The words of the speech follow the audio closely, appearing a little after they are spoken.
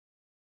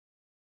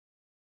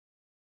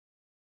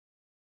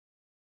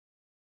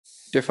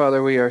Dear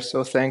Father, we are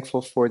so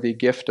thankful for the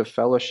gift of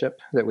fellowship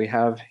that we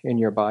have in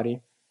your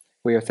body.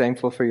 We are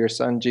thankful for your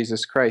Son,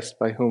 Jesus Christ,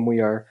 by whom we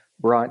are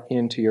brought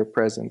into your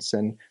presence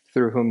and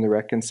through whom the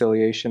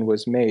reconciliation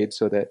was made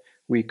so that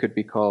we could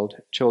be called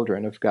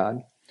children of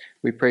God.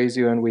 We praise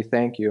you and we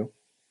thank you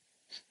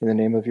in the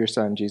name of your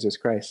Son, Jesus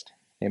Christ.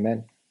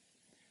 Amen.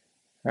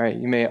 All right,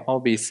 you may all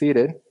be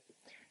seated.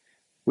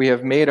 We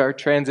have made our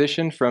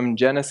transition from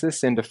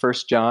Genesis into 1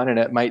 John, and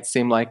it might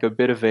seem like a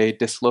bit of a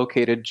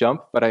dislocated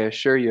jump, but I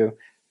assure you,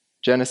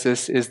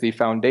 Genesis is the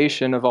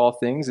foundation of all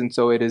things, and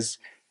so it is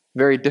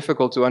very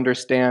difficult to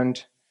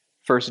understand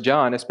 1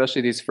 John,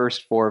 especially these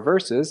first 4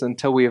 verses,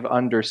 until we have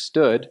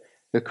understood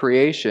the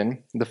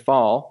creation, the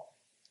fall,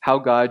 how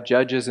God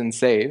judges and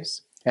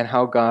saves, and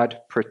how God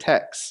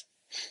protects.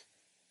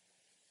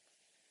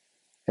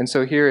 And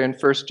so here in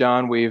 1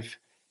 John, we've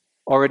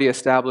already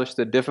established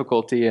the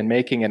difficulty in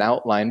making an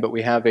outline, but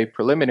we have a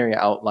preliminary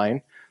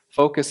outline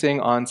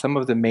focusing on some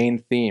of the main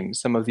themes,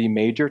 some of the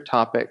major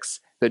topics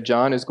that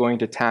John is going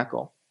to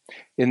tackle.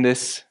 In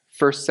this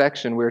first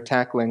section, we're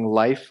tackling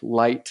life,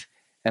 light,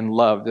 and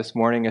love. This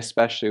morning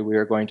especially, we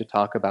are going to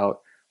talk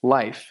about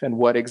life and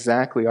what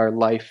exactly our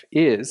life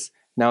is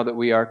now that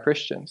we are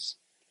Christians.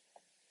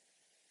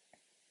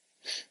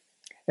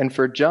 And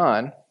for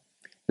John,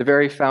 the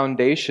very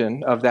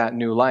foundation of that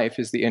new life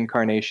is the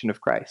incarnation of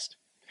Christ.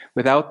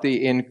 Without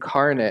the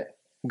incarnate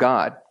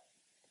God,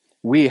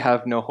 we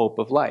have no hope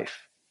of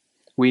life.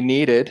 We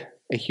needed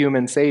a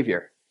human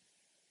Savior.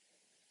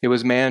 It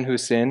was man who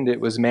sinned. It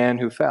was man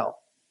who fell.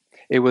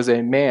 It was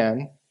a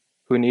man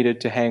who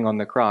needed to hang on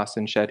the cross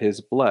and shed his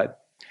blood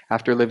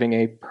after living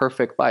a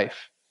perfect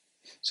life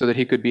so that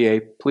he could be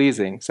a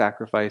pleasing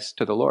sacrifice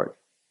to the Lord.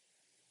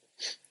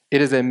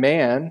 It is a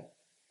man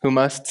who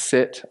must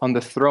sit on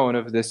the throne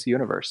of this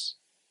universe.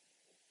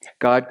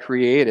 God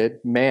created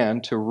man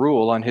to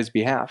rule on his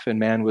behalf, and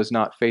man was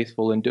not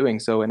faithful in doing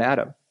so in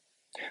Adam.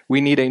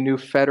 We need a new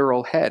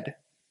federal head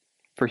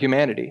for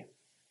humanity,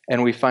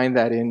 and we find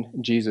that in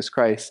Jesus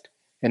Christ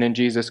and in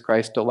Jesus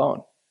Christ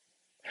alone.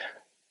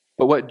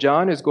 But what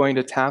John is going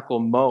to tackle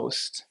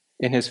most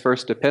in his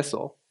first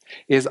epistle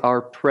is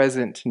our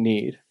present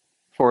need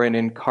for an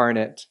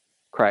incarnate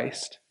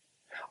Christ.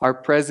 Our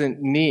present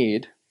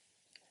need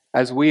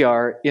as we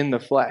are in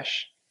the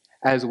flesh,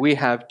 as we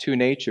have two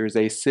natures,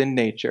 a sin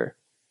nature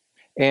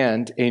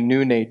and a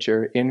new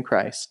nature in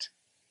Christ.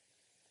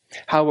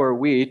 How are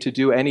we to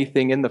do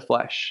anything in the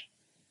flesh?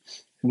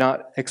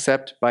 Not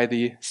except by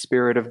the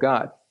Spirit of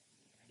God.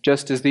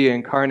 Just as the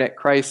incarnate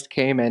Christ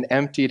came and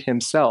emptied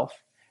himself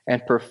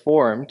and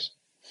performed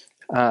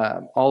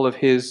all of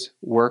his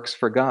works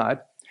for God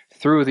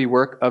through the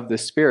work of the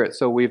Spirit,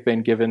 so we've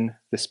been given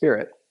the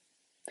Spirit.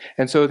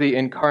 And so the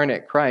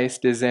incarnate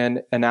Christ is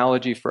an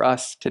analogy for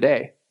us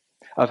today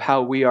of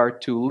how we are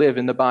to live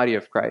in the body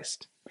of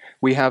Christ.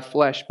 We have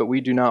flesh, but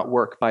we do not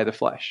work by the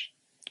flesh.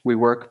 We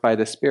work by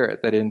the Spirit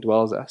that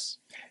indwells us.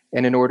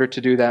 And in order to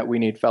do that, we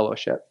need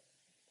fellowship.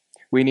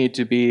 We need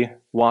to be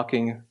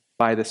walking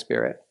by the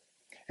Spirit.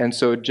 And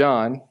so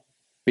John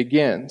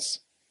begins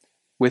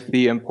with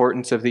the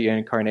importance of the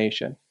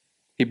incarnation.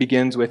 He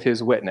begins with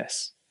his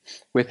witness,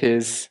 with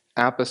his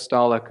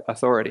apostolic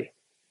authority.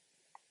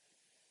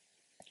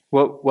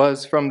 What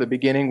was from the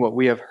beginning, what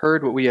we have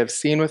heard, what we have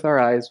seen with our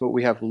eyes, what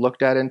we have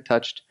looked at and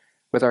touched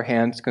with our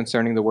hands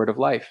concerning the word of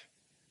life.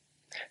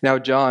 Now,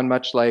 John,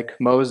 much like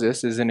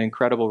Moses, is an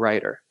incredible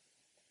writer.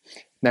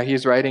 Now,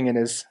 he's writing in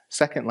his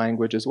second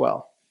language as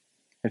well.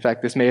 In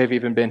fact, this may have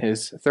even been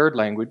his third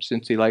language,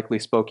 since he likely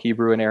spoke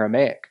Hebrew and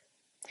Aramaic.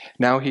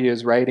 Now he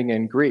is writing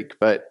in Greek,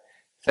 but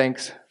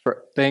thankfully,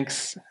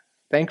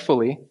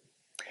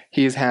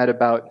 he's had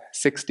about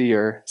 60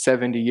 or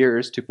 70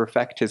 years to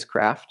perfect his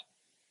craft.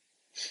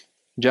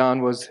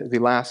 John was the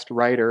last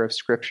writer of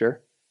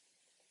Scripture,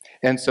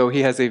 and so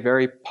he has a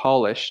very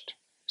polished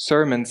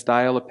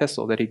sermon-style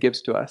epistle that he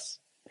gives to us.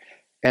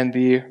 And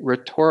the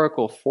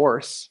rhetorical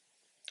force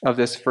of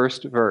this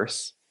first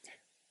verse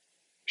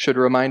should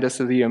remind us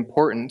of the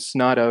importance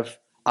not of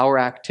our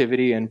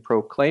activity in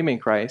proclaiming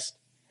Christ,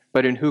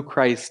 but in who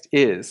Christ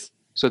is,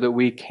 so that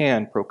we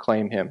can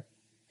proclaim him.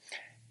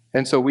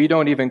 And so we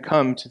don't even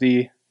come to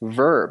the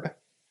verb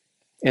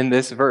in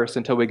this verse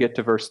until we get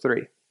to verse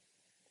 3.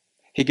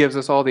 He gives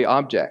us all the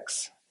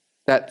objects,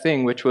 that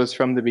thing which was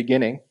from the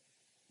beginning,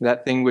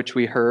 that thing which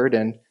we heard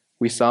and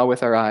we saw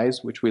with our eyes,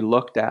 which we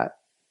looked at,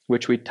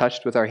 which we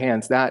touched with our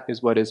hands. That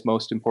is what is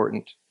most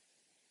important.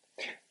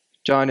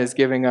 John is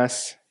giving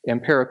us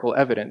empirical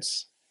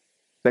evidence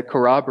that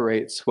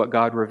corroborates what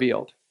God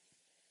revealed.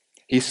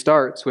 He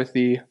starts with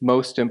the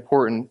most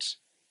important,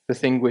 the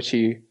thing which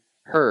he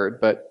heard,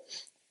 but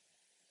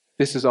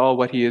this is all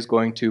what he is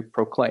going to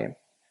proclaim,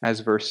 as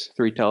verse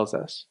 3 tells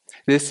us.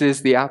 This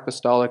is the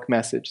apostolic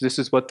message. This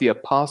is what the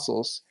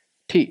apostles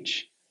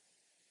teach.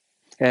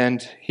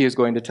 And he is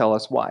going to tell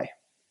us why.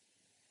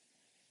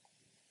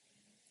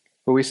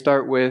 But we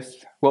start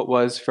with what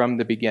was from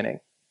the beginning.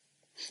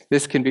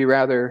 This can be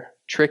rather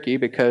tricky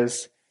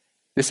because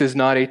this is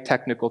not a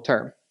technical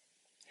term.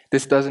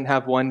 This doesn't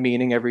have one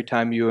meaning every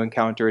time you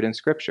encounter it in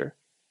Scripture.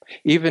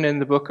 Even in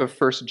the book of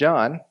 1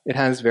 John, it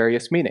has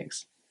various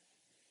meanings,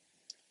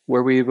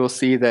 where we will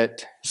see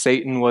that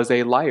Satan was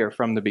a liar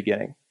from the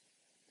beginning.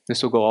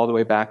 This will go all the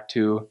way back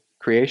to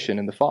creation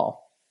in the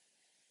fall.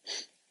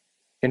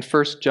 In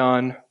 1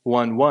 John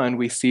 1:1,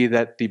 we see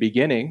that the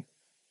beginning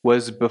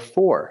was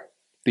before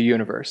the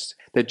universe,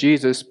 that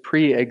Jesus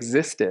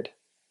pre-existed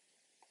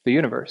the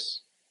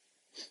universe.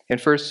 In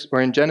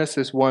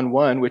Genesis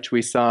 1:1, which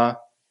we saw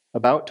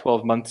about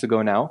 12 months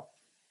ago now,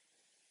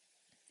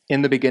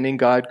 in the beginning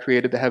God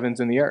created the heavens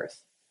and the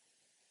earth.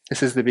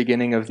 This is the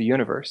beginning of the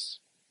universe,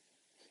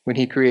 when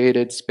he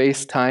created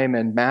space, time,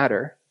 and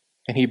matter,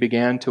 and he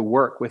began to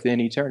work within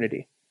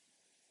eternity.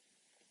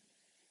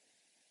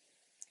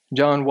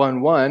 John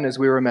 1:1, as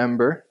we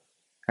remember,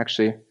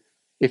 actually,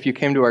 if you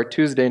came to our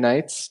Tuesday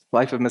nights,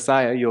 Life of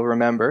Messiah, you'll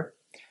remember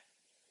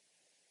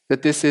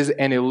that this is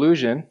an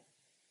allusion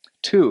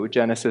to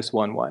Genesis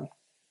 1:1.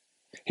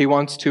 He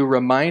wants to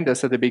remind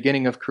us of the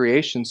beginning of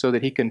creation so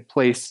that he can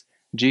place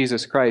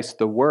Jesus Christ,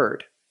 the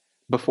Word,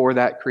 before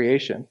that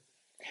creation.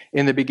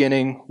 In the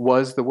beginning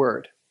was the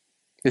Word.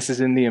 This is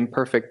in the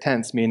imperfect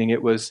tense, meaning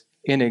it was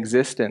in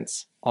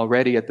existence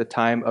already at the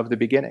time of the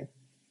beginning.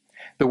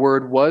 The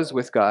Word was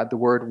with God. The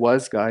Word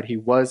was God. He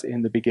was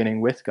in the beginning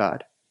with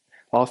God.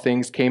 All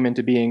things came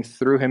into being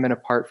through him, and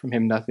apart from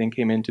him, nothing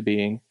came into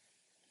being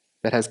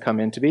that has come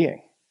into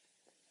being.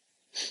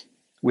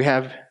 We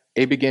have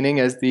a beginning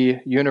as the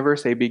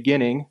universe, a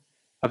beginning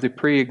of the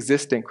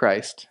pre-existent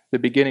Christ, the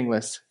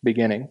beginningless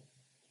beginning.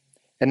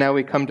 And now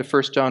we come to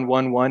 1 John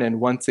 1:1, and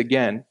once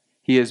again,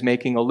 he is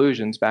making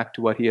allusions back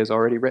to what he has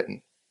already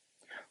written.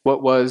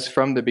 What was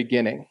from the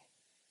beginning,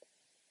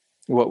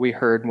 what we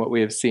heard and what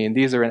we have seen,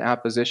 these are in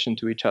opposition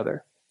to each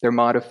other. They're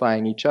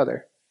modifying each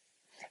other.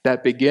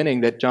 That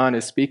beginning that John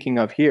is speaking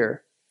of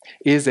here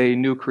is a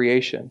new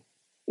creation.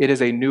 It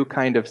is a new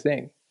kind of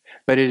thing,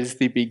 but it is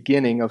the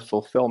beginning of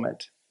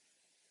fulfillment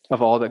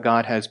of all that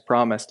God has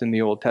promised in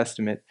the Old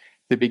Testament.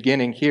 The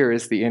beginning here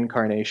is the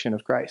incarnation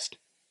of Christ.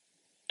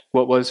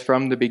 What was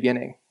from the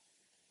beginning,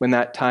 when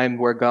that time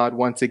where God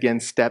once again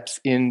steps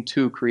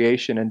into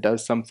creation and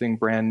does something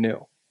brand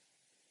new,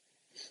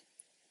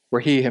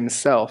 where he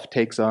himself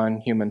takes on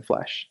human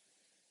flesh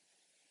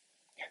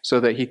so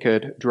that he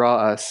could draw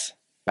us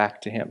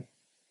back to him.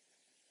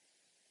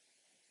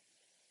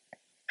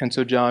 And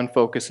so John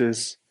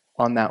focuses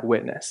on that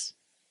witness.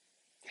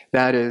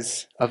 That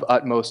is of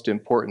utmost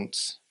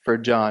importance for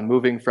John,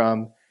 moving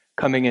from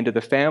coming into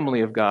the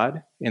family of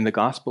God in the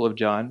Gospel of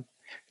John,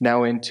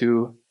 now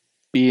into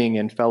being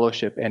in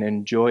fellowship and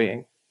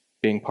enjoying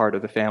being part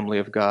of the family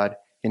of God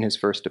in his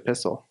first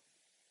epistle.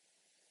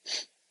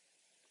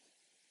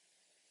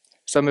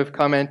 Some have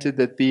commented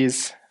that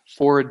these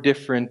 4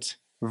 different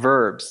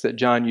verbs that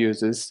John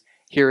uses,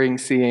 hearing,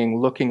 seeing,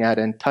 looking at,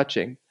 and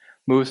touching,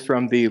 moves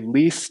from the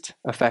least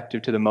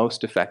effective to the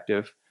most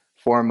effective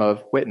form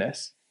of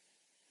witness.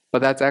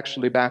 But that's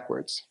actually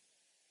backwards.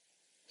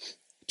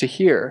 To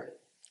hear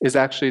is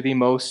actually the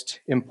most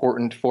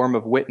important form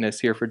of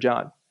witness here for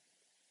John,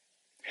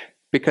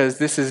 because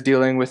this is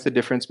dealing with the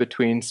difference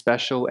between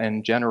special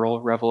and general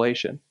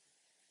revelation.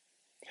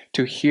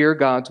 To hear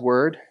God's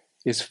word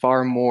is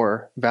far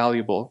more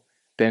valuable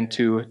than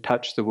to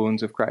touch the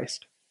wounds of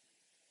Christ.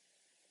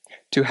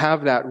 To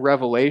have that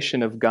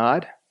revelation of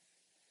God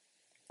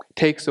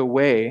takes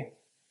away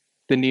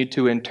the need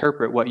to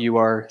interpret what you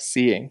are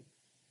seeing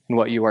and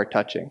what you are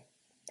touching.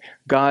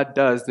 God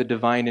does the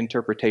divine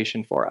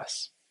interpretation for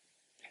us,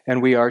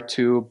 and we are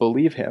to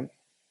believe him.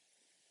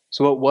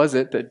 So what was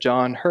it that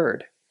John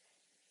heard?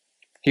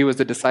 He was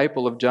a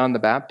disciple of John the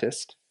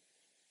Baptist.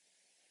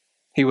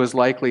 He was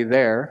likely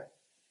there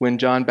when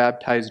John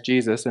baptized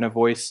Jesus and a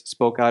voice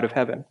spoke out of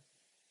heaven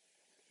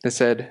that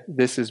said,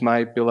 "This is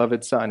my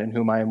beloved Son in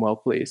whom I am well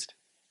pleased."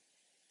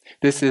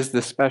 This is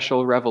the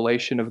special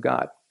revelation of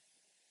God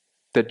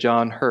that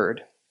John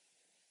heard.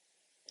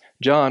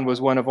 John was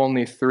one of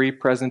only 3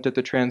 present at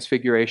the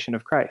transfiguration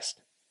of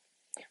Christ,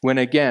 when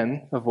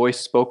again a voice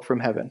spoke from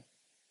heaven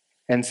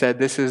and said,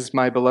 "This is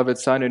my beloved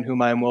Son in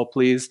whom I am well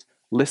pleased.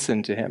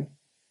 Listen to him."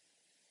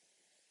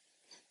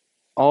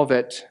 All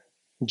that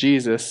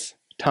Jesus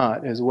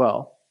taught as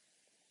well,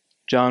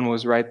 John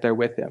was right there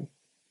with him.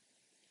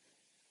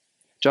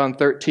 John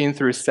 13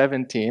 through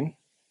 17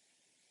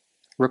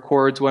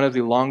 records one of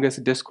the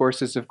longest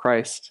discourses of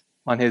Christ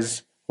on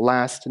his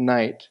last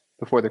night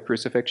before the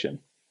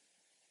crucifixion.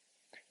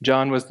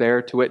 John was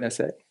there to witness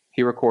it.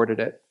 He recorded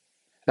it.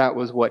 That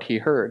was what he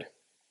heard.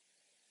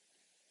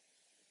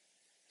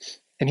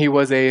 And he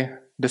was a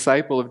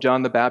disciple of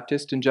John the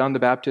Baptist, and John the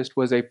Baptist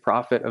was a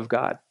prophet of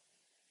God.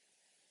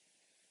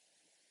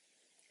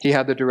 He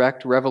had the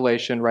direct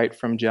revelation right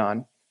from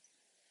John.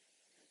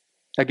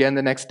 Again,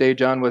 the next day,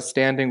 John was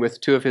standing with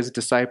 2 of his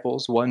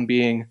disciples, one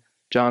being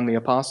John the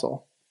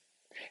Apostle.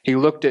 He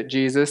looked at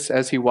Jesus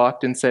as he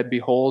walked and said,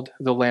 "Behold,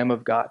 the Lamb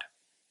of God."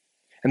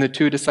 And the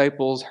 2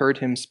 disciples heard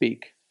him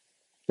speak.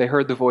 They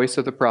heard the voice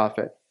of the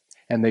prophet,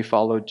 and they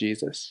followed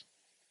Jesus.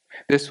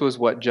 This was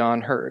what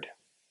John heard.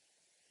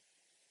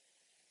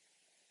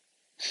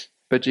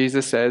 But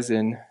Jesus says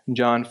in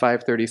John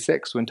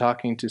 5:36, when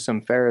talking to some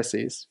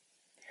Pharisees,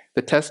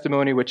 "The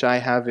testimony which I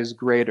have is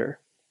greater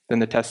than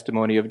the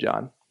testimony of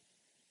John."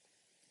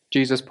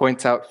 Jesus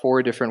points out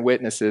 4 different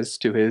witnesses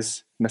to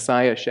his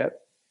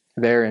messiahship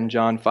there in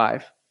John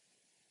 5.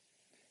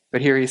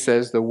 But here he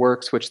says, "The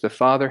works which the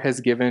Father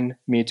has given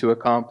me to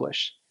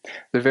accomplish,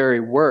 the very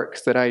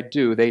works that I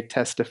do, they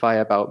testify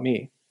about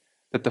me,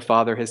 that the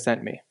Father has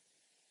sent me."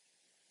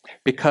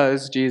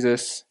 Because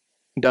Jesus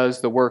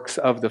does the works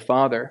of the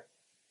Father,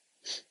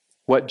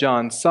 what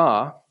John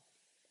saw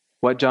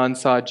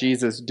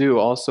Jesus do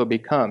also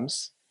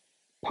becomes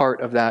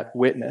part of that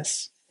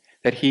witness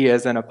that he,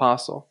 as an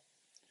apostle,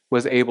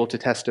 was able to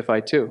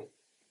testify to.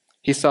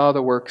 He saw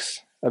the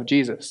works of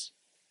Jesus.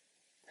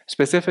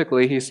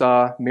 Specifically, he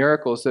saw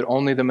miracles that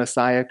only the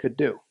Messiah could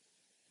do,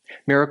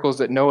 miracles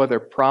that no other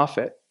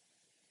prophet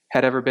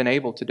had ever been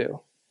able to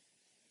do.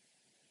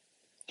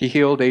 He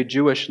healed a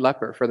Jewish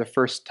leper for the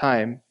first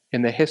time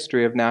in the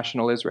history of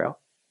national Israel.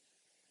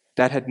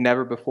 That had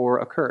never before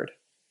occurred.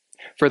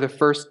 For the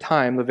first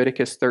time,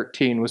 Leviticus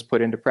 13 was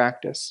put into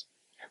practice,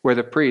 where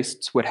the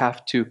priests would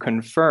have to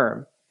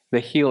confirm the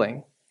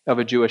healing of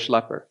a Jewish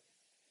leper.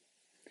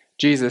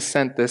 Jesus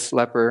sent this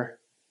leper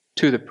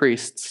to the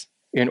priests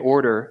in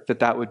order that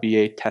that would be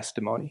a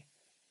testimony.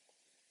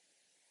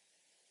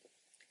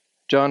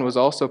 John was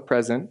also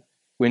present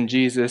when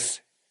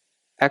Jesus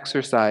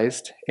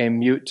exorcised a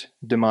mute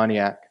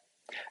demoniac,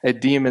 a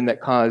demon that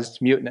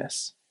caused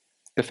muteness.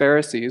 The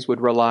Pharisees would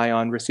rely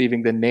on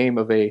receiving the name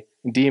of a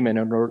demon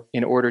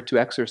in order to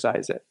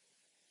exorcise it.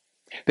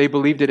 They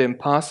believed it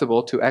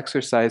impossible to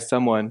exorcise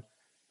someone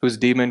whose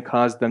demon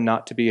caused them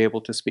not to be able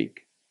to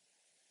speak.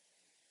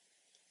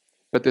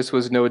 But this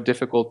was no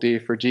difficulty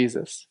for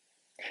Jesus.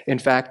 In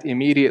fact,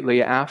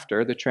 immediately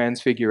after the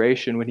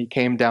transfiguration, when he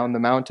came down the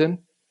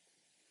mountain,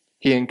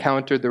 he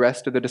encountered the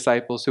rest of the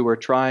disciples who were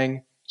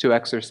trying to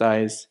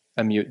exorcise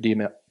a mute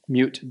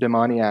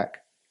demoniac.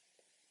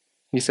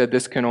 He said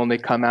this can only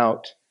come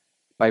out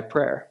by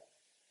prayer.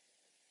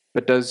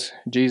 But does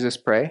Jesus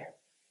pray?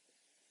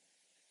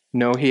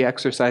 No, he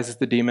exorcises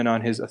the demon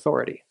on his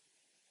authority.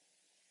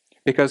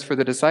 Because for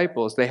the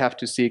disciples, they have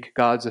to seek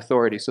God's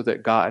authority so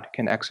that God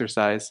can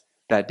exorcise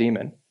that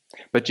demon.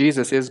 But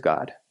Jesus is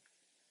God.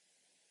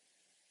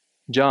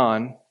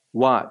 John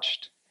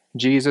watched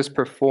Jesus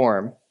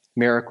perform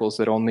miracles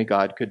that only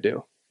God could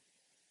do.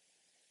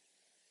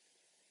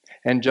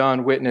 And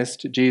John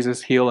witnessed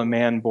Jesus heal a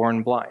man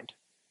born blind.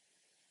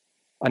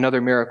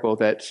 Another miracle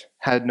that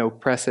had no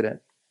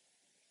precedent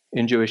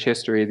in Jewish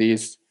history,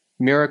 these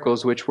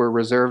miracles which were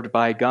reserved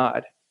by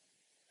God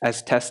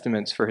as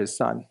testaments for his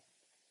Son.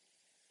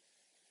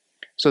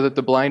 So that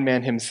the blind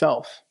man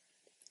himself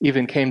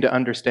even came to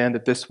understand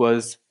that this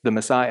was the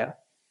Messiah.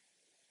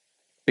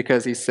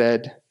 Because he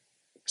said,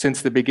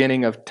 "Since the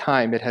beginning of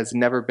time, it has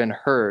never been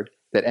heard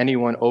that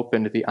anyone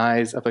opened the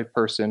eyes of a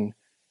person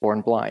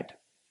born blind.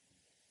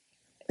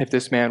 If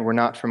this man were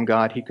not from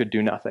God, he could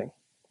do nothing."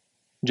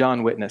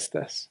 John witnessed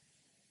this.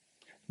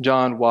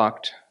 John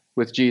walked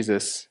with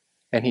Jesus,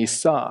 and he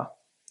saw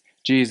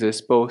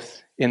Jesus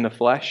both in the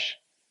flesh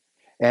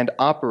and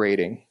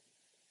operating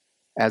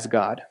as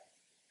God.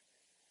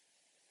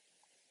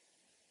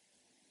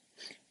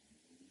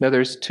 Now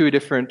there's 2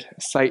 different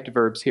sight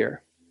verbs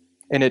here,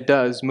 and it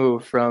does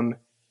move from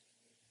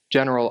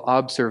general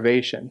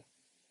observation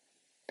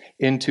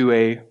into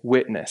a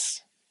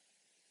witness,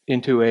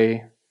 into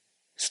a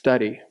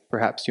study,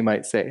 perhaps you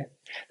might say.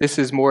 This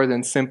is more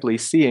than simply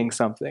seeing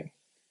something.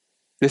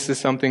 This is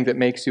something that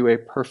makes you a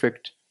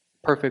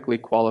perfectly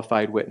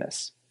qualified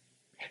witness,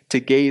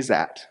 to gaze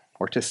at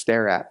or to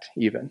stare at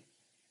even.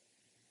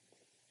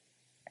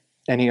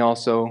 And he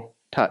also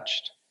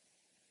touched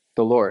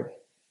the Lord.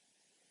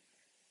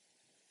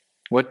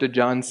 What did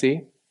John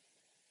see?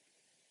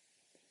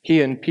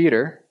 He and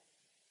Peter,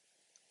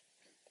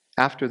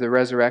 after the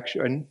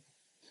resurrection,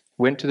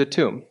 went to the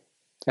tomb,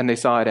 and they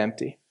saw it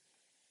empty.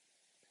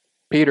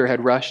 Peter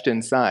had rushed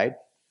inside.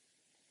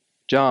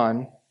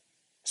 John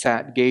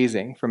sat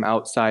gazing from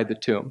outside the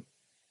tomb.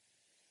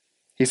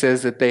 He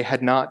says that they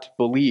had not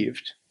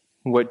believed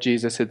what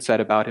Jesus had said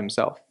about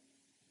himself.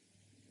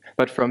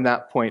 But from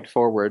that point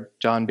forward,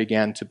 John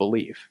began to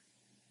believe.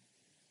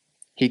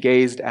 He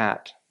gazed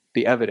at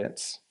the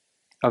evidence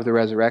of the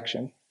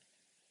resurrection,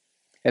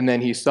 and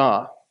then he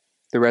saw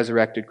the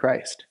resurrected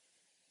Christ.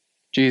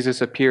 Jesus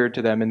appeared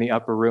to them in the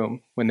upper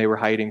room when they were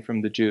hiding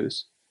from the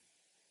Jews.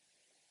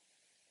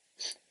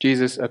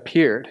 Jesus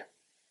appeared,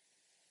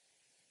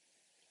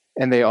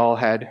 and they all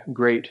had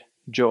great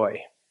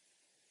joy.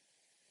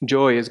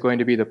 Joy is going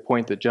to be the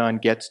point that John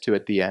gets to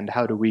at the end.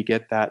 How do we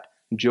get that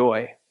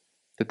joy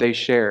that they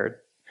shared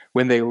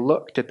when they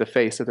looked at the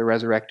face of the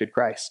resurrected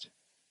Christ?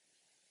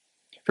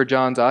 For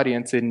John's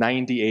audience in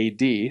 90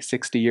 AD,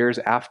 60 years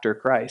after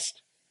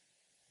Christ,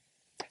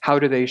 how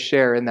do they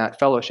share in that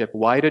fellowship?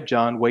 Why did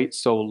John wait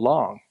so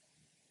long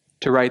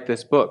to write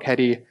this book? Had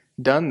he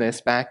done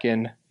this back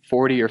in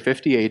 40 or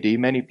 50 AD,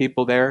 many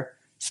people there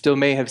still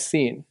may have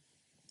seen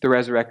the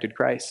resurrected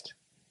Christ.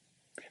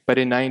 But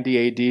in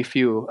 90 AD,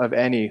 few of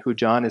any who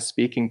John is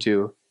speaking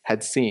to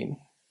had seen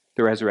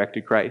the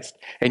resurrected Christ.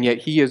 And yet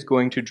he is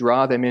going to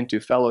draw them into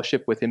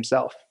fellowship with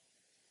himself,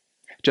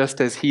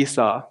 just as he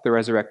saw the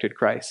resurrected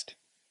Christ.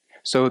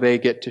 So they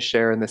get to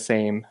share in the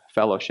same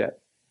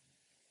fellowship.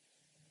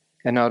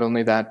 And not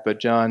only that, but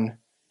John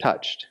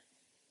touched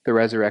the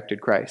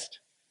resurrected Christ.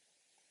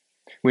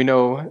 We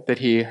know that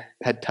he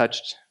had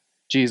touched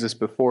Jesus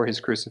before his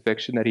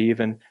crucifixion, that he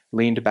even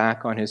leaned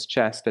back on his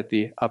chest at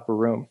the upper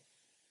room.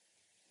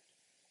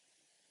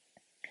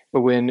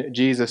 But when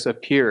Jesus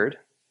appeared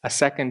a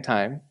second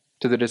time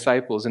to the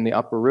disciples in the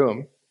upper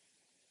room,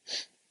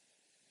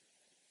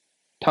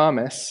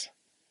 Thomas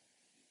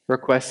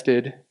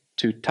requested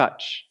to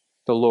touch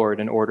the Lord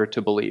in order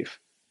to believe.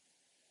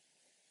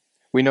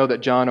 We know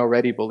that John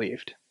already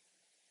believed.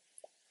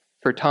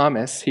 For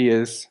Thomas, he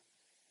is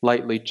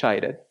lightly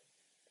chided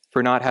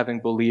for not having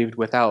believed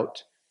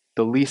without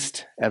the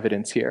least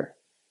evidence here,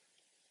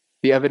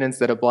 the evidence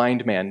that a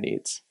blind man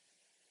needs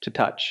to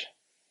touch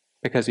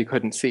because he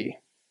couldn't see,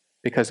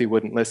 because he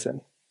wouldn't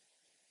listen.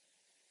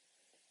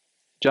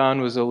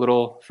 John was a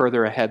little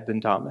further ahead than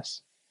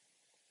Thomas.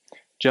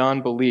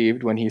 John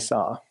believed when he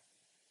saw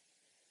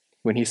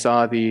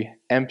the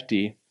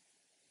empty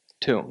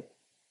tomb.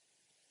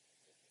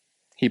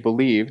 He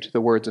believed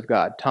the words of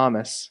God.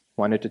 Thomas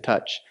wanted to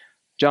touch.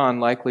 John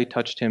likely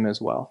touched him as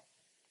well.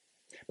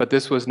 But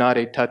this was not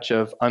a touch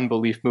of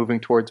unbelief moving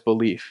towards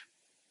belief,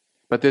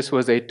 but this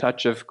was a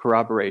touch of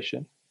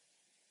corroboration,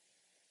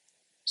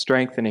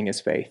 strengthening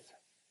his faith.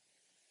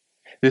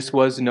 This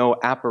was no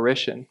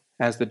apparition,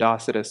 as the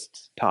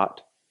Docetists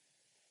taught.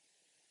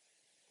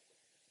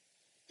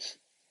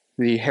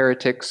 The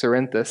heretic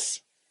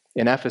Cerinthus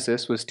in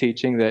Ephesus was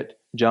teaching that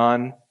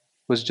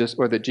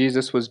that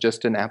Jesus was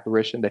just an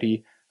apparition, that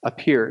he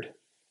appeared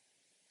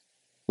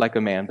like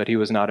a man, but he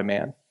was not a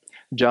man.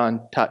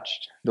 John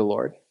touched the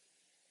Lord.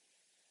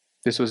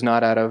 This was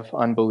not out of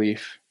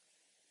unbelief,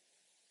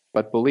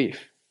 but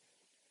belief.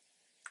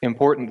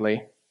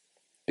 Importantly,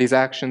 these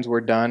actions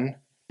were done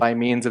by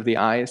means of the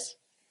eyes,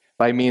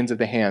 by means of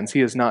the hands. He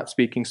is not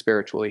speaking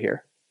spiritually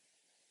here.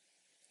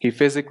 He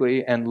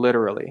physically and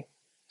literally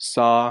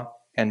saw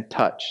and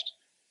touched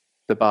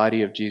the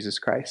body of Jesus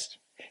Christ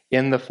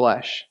in the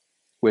flesh,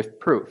 with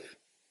proof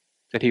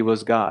that he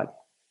was God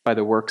by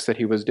the works that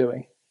he was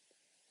doing.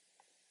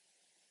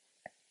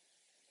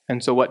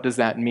 And so what does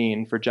that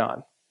mean for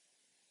John?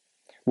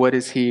 What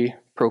is he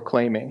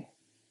proclaiming?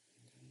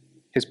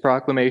 His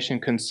proclamation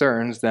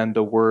concerns then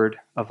the word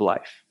of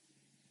life.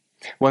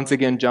 Once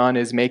again, John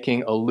is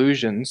making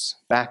allusions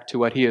back to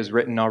what he has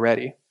written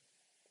already.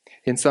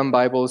 In some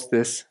Bibles,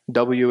 this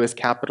W is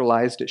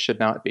capitalized. It should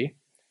not be,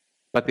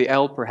 but the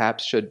L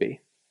perhaps should be.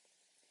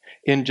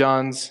 In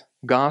John's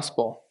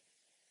gospel,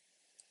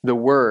 the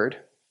Word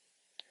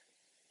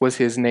was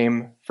his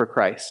name for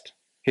Christ,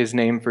 his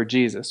name for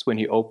Jesus when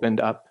he opened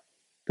up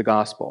the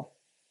gospel.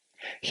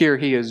 Here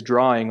he is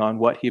drawing on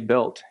what he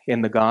built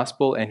in the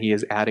gospel and he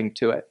is adding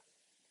to it.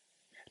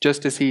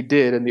 Just as he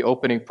did in the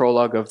opening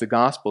prologue of the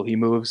gospel, he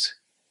moves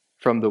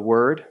from the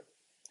Word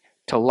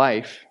to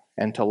life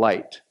and to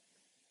light.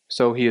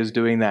 So he is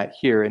doing that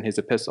here in his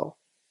epistle.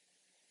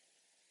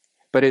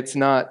 But it's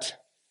not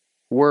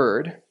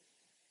Word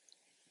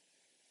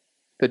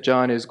that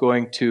John is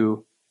going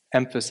to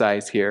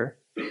emphasize here.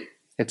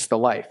 It's the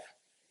life.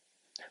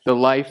 The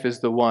life is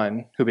the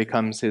one who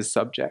becomes his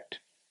subject.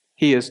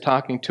 He is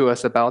talking to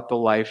us about the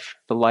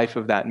life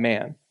of that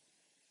man.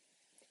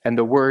 And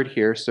the word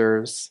here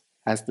serves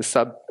as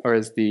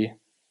the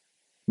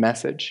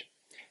message.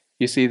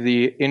 You see,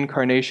 the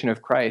incarnation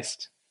of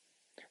Christ,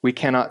 we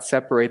cannot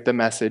separate the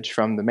message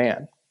from the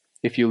man.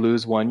 If you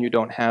lose one, you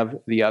don't have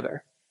the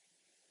other.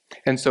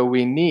 And so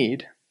we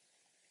need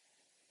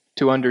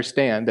to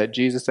understand that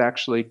Jesus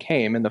actually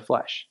came in the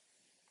flesh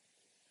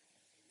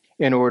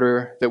in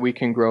order that we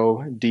can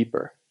grow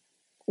deeper,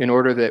 in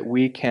order that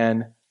we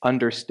can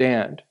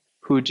understand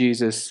who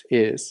Jesus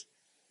is,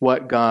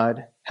 what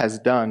God has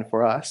done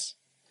for us,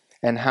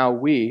 and how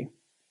we,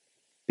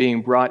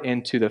 being brought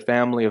into the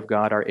family of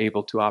God, are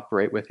able to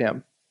operate with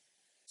him.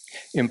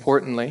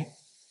 Importantly,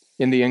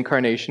 in the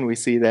incarnation, we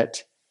see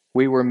that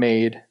we were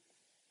made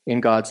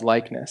in God's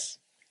likeness,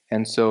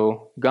 and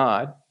so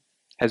God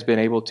has been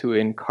able to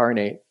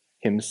incarnate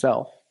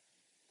himself.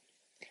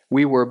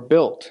 We were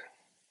built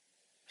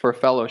for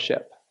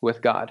fellowship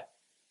with God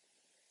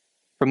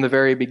from the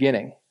very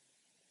beginning.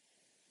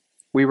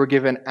 We were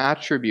given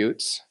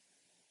attributes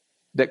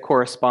that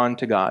correspond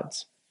to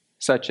God's,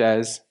 such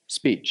as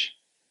speech.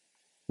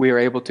 We are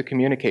able to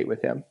communicate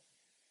with him.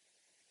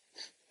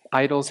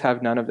 Idols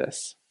have none of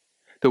this.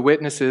 The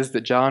witnesses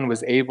that John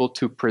was able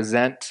to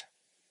present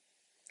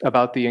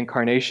about the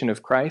incarnation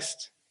of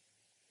Christ,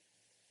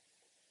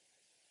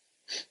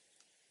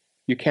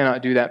 you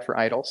cannot do that for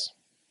idols.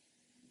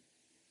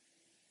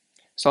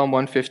 Psalm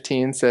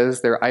 115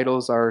 says their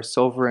idols are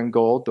silver and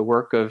gold, the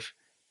work of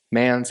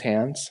man's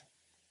hands.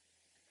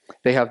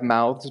 They have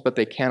mouths, but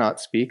they cannot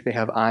speak. They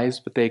have eyes,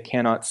 but they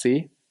cannot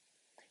see.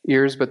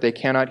 Ears, but they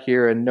cannot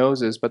hear. And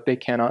noses, but they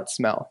cannot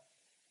smell.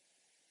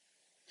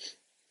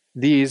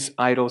 These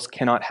idols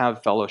cannot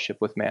have fellowship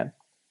with man.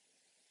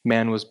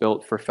 Man was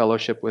built for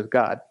fellowship with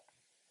God.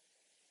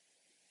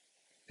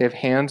 They have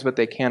hands, but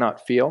they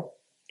cannot feel,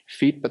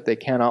 feet, but they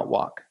cannot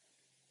walk.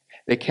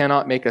 They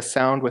cannot make a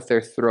sound with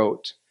their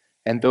throat,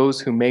 and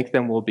those who make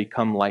them will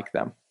become like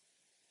them,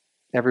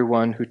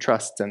 everyone who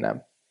trusts in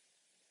them.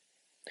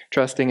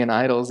 Trusting in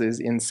idols is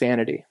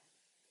insanity.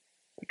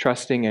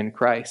 Trusting in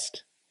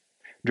Christ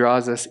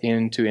draws us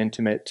into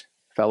intimate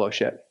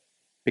fellowship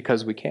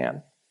because we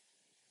can,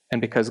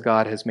 and because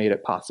God has made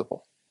it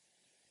possible.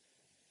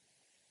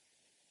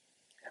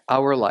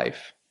 Our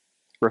life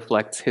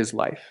reflects his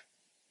life,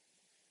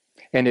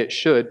 and it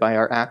should by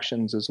our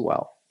actions as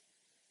well.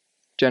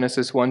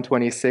 Genesis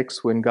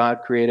 1:26, when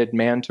God created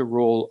man to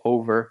rule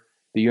over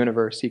the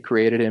universe, he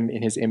created him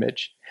in his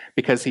image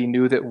because he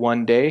knew that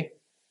one day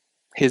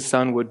his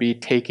son would be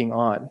taking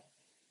on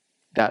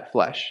that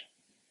flesh.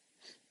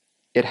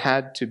 It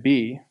had to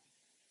be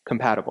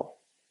compatible.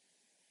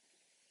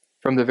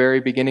 From the very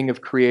beginning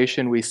of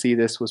creation, we see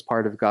this was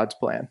part of God's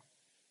plan.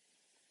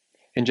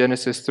 In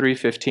Genesis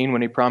 3:15,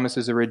 when he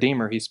promises a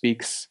redeemer, he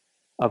speaks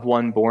of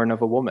one born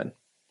of a woman,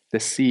 the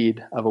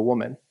seed of a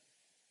woman.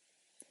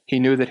 He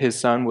knew that his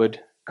son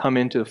would come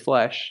into the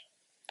flesh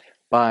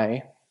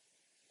by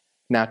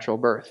natural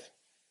birth.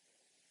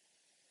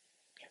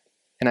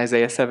 In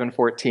Isaiah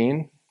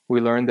 7:14,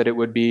 we learn that it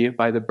would be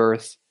by the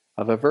birth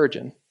of a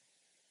virgin.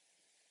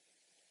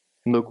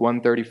 In Luke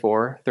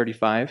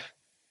 1:34-35,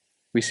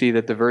 we see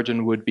that the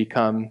virgin would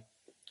become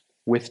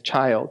with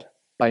child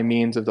by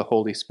means of the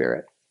Holy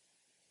Spirit.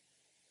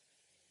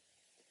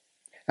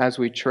 As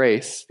we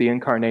trace the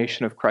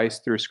incarnation of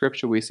Christ through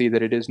Scripture, we see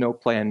that it is no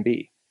plan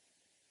B.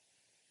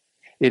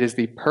 It is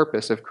the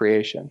purpose of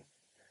creation,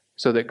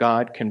 so that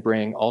God can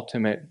bring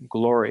ultimate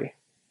glory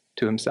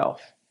to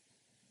himself.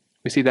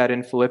 We see that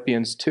in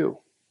Philippians 2.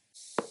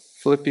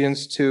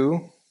 Philippians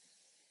 2,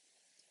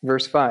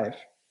 verse 5.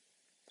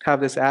 Have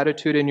this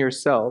attitude in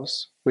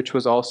yourselves, which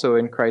was also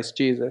in Christ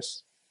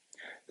Jesus,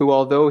 who,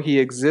 although he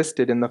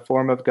existed in the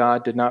form of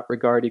God, did not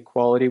regard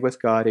equality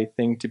with God a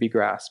thing to be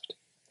grasped,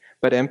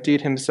 but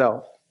emptied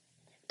himself,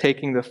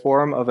 taking the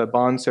form of a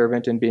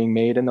bondservant and being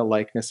made in the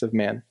likeness of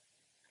men.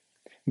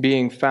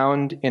 Being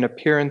found in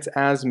appearance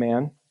as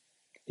man,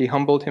 he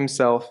humbled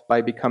himself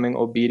by becoming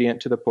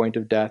obedient to the point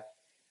of death,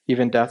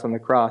 even death on the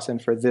cross, and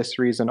for this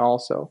reason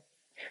also,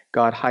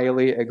 God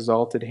highly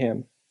exalted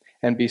him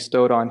and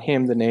bestowed on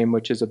him the name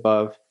which is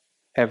above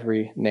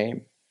every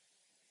name.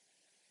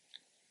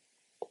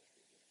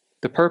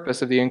 The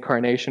purpose of the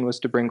incarnation was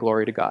to bring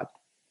glory to God.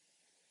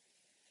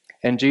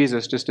 And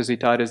Jesus, just as he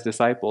taught his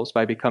disciples,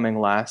 by becoming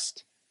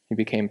last, he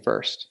became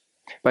first.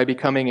 By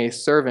becoming a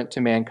servant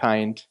to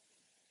mankind,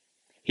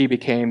 he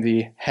became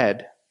the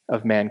head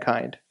of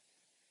mankind.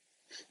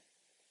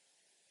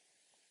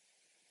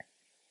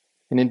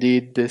 And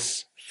indeed,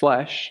 this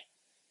flesh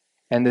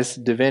and this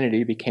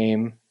divinity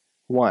became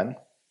one.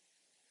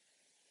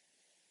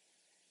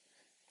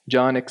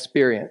 John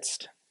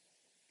experienced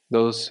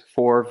those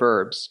four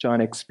verbs. John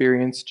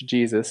experienced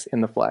Jesus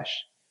in the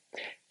flesh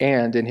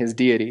and in his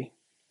deity.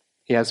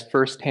 He has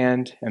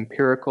firsthand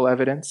empirical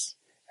evidence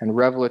and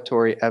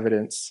revelatory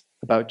evidence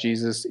about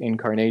Jesus'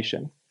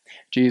 incarnation.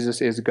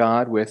 Jesus is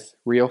God with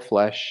real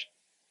flesh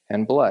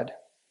and blood.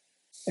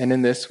 And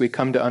in this, we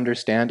come to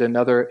understand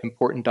another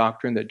important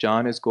doctrine that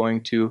John is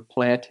going to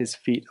plant his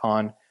feet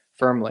on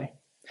firmly.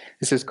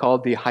 This is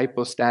called the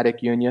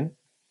hypostatic union.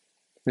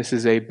 This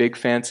is a big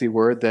fancy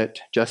word that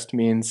just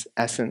means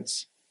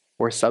essence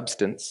or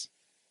substance.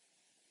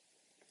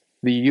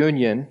 The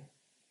union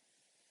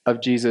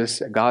of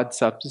Jesus, God's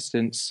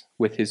substance,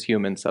 with his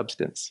human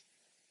substance,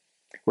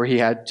 where he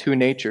had two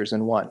natures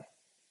in one.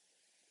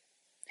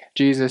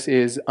 Jesus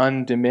is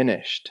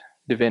undiminished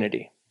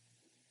divinity,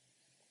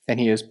 and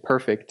he is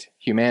perfect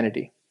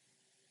humanity.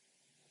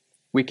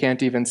 We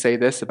can't even say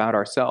this about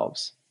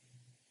ourselves.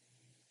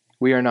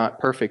 We are not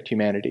perfect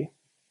humanity.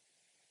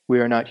 We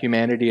are not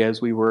humanity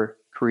as we were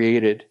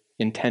created,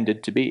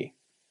 intended to be.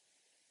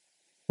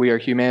 We are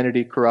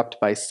humanity corrupt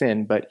by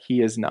sin, but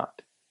he is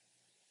not.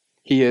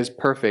 He is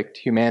perfect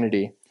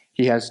humanity.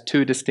 He has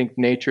two distinct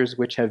natures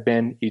which have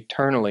been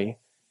eternally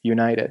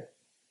united.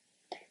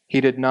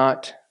 He did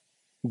not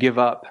give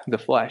up the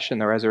flesh in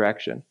the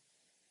resurrection.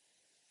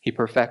 He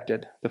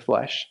perfected the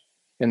flesh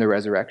in the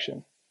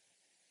resurrection.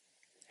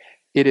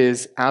 It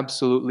is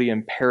absolutely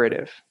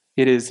imperative.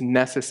 It is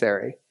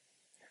necessary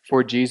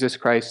for Jesus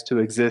Christ to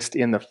exist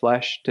in the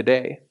flesh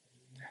today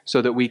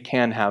so that we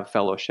can have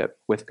fellowship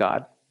with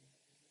God.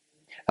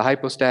 The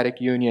hypostatic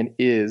union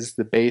is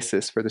the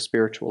basis for the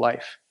spiritual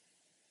life.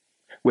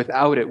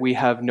 Without it, we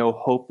have no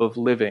hope of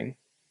living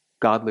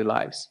godly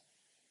lives,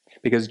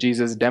 because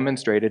Jesus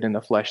demonstrated in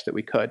the flesh that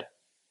we could,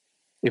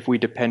 if we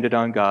depended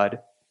on God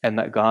and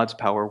let God's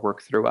power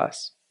work through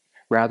us,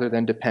 rather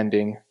than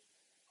depending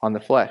on the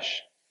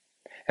flesh.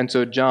 And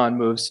so John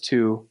moves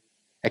to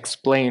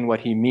explain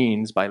what he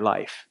means by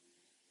life,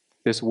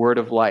 this word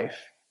of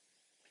life.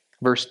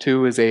 Verse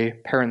 2 is a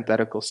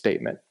parenthetical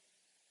statement.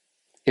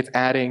 It's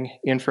adding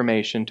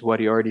information to what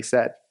he already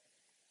said.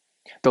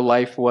 The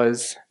life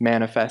was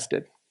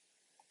manifested.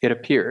 It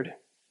appeared.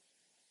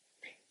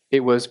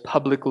 It was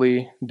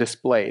publicly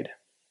displayed.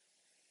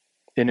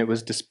 And it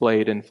was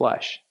displayed in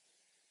flesh.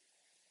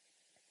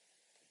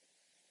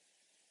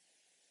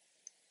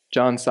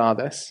 John saw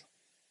this.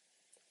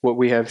 What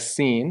we have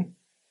seen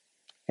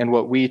and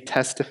what we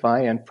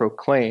testify and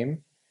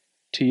proclaim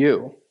to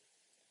you,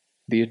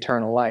 the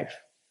eternal life.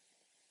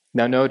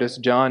 Now notice,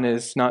 John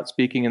is not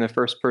speaking in the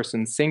first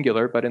person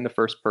singular, but in the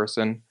first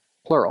person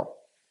plural.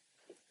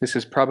 This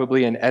is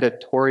probably an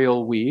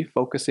editorial we,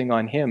 focusing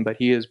on him, but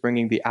he is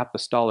bringing the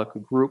apostolic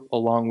group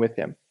along with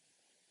him.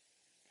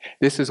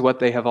 This is what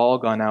they have all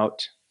gone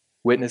out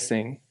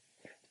witnessing,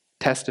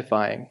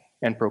 testifying,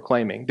 and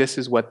proclaiming. This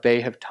is what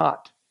they have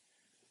taught.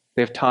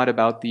 They have taught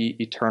about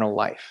the eternal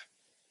life.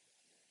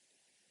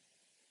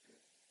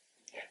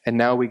 And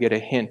now we get a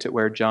hint at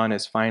where John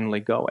is finally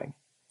going,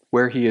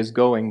 where he is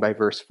going by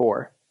verse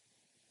 4.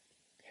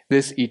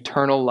 This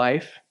eternal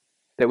life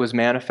that was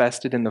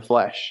manifested in the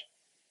flesh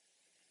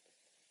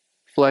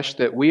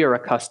that we are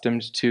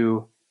accustomed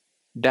to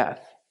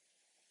death.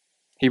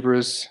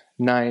 Hebrews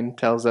 9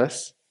 tells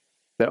us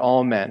that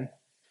all men,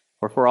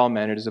 or for all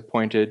men, it is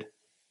appointed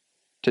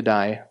to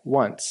die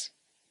once.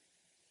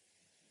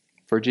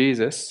 For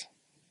Jesus,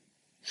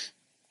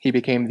 he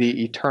became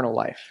the eternal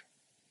life.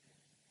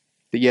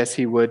 That yes,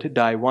 he would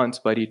die once,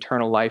 but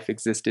eternal life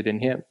existed in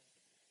him.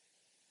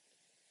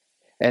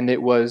 And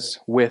it was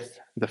with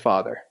the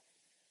Father.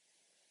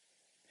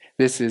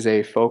 This is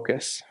a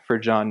focus for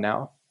John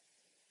now.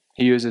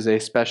 He uses a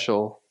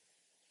special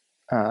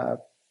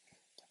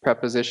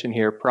preposition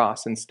here,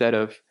 pros, instead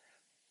of,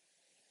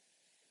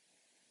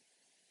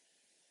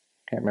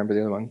 can't remember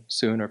the other one,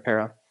 soon or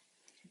para.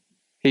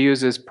 He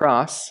uses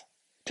pros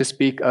to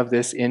speak of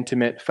this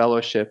intimate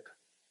fellowship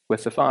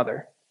with the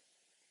Father.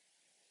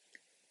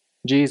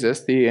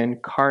 Jesus, the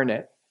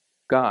incarnate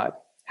God,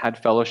 had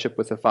fellowship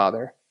with the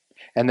Father.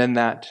 And then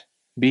that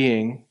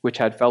being which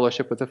had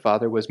fellowship with the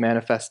Father was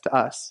manifest to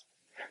us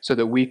so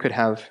that we could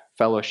have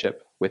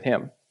fellowship with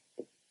him.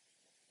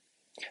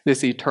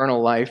 This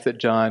eternal life that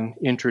John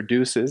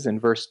introduces in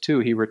verse 2,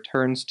 he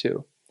returns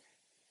to.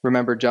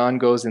 Remember, John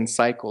goes in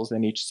cycles,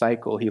 and each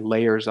cycle he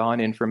layers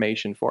on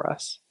information for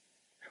us.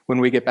 When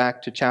we get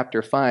back to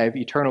chapter 5,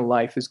 eternal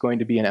life is going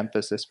to be an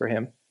emphasis for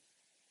him.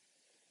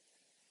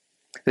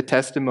 The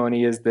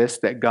testimony is this,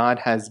 that God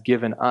has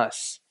given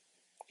us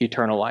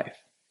eternal life.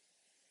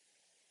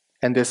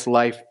 And this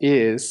life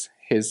is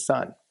his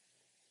Son.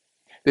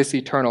 This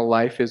eternal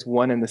life is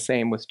one and the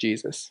same with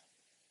Jesus.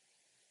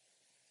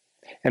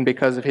 And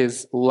because of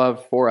his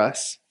love for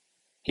us,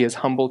 he has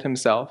humbled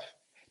himself,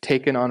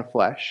 taken on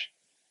flesh,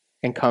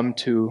 and come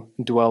to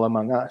dwell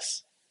among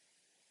us.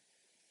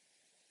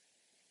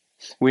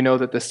 We know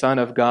that the Son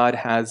of God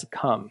has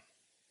come,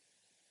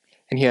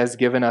 and he has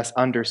given us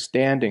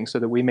understanding so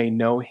that we may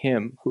know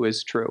him who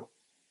is true.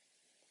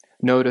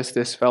 Notice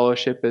this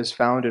fellowship is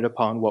founded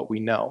upon what we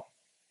know.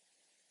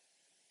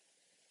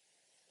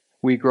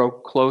 We grow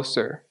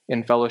closer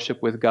in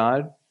fellowship with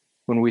God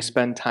when we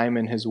spend time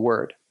in his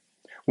word,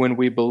 when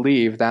we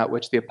believe that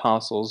which the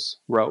apostles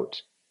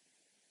wrote.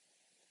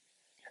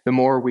 The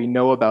more we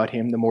know about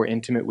him, the more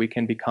intimate we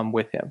can become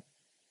with him.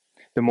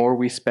 The more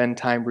we spend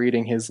time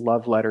reading his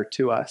love letter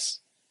to us,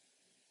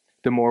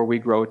 the more we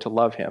grow to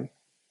love him.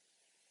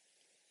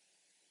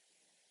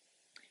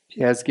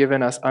 He has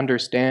given us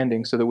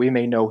understanding so that we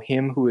may know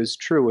him who is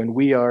true, and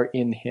we are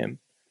in him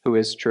who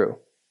is true,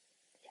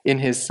 in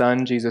his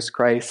Son, Jesus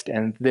Christ,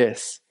 and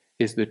this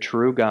is the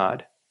true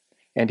God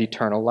and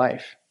eternal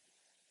life.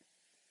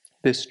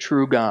 This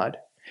true God,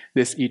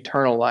 this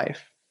eternal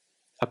life,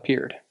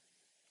 appeared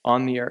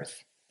on the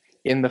earth,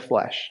 in the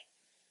flesh,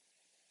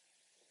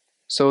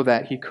 so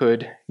that he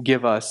could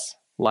give us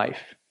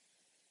life.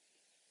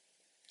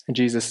 And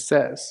Jesus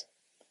says,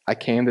 I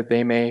came that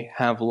they may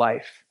have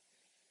life.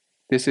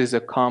 This is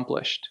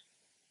accomplished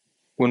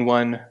when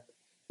one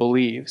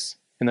believes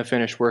in the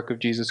finished work of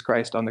Jesus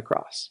Christ on the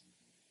cross.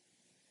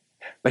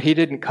 But he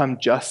didn't come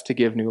just to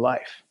give new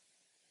life.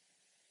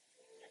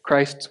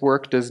 Christ's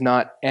work does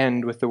not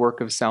end with the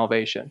work of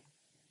salvation.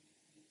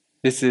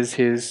 This is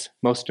his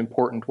most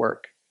important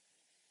work.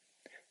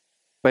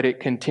 But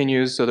it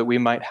continues so that we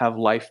might have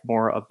life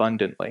more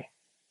abundantly.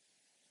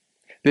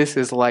 This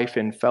is life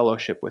in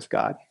fellowship with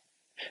God.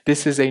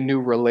 This is a new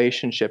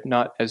relationship,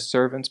 not as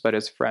servants, but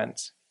as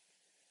friends.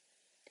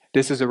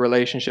 This is a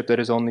relationship that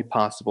is only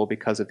possible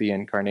because of the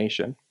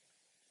incarnation.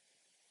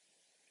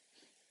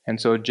 And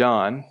so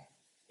John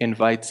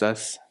invites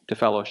us to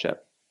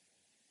fellowship.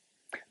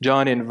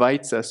 John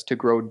invites us to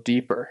grow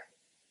deeper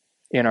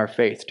in our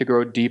faith, to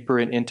grow deeper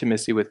in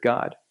intimacy with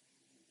God.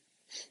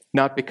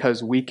 Not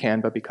because we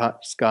can, but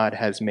because God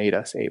has made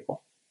us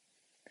able.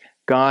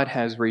 God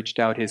has reached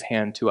out his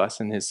hand to us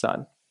in his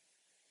Son.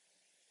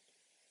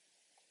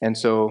 And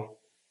so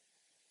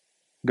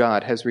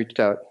God has reached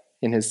out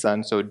in his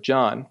Son, so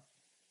John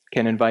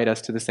can invite us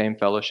to the same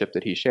fellowship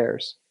that he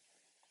shares.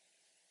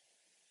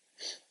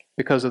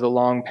 Because of the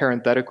long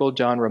parenthetical,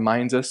 John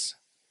reminds us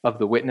of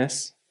the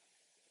witness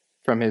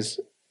from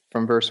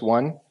verse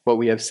 1. what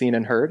we have seen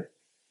and heard,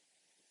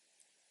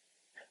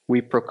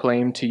 we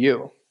proclaim to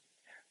you,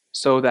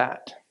 so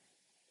that.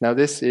 Now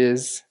this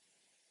is,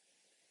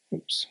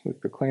 we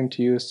proclaim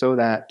to you so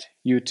that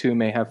you too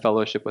may have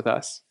fellowship with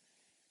us.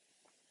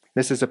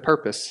 This is a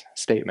purpose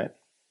statement.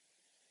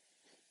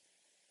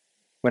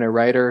 When a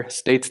writer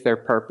states their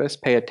purpose,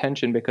 pay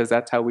attention, because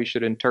that's how we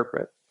should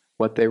interpret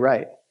what they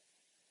write.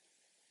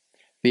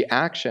 The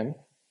action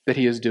that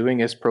he is doing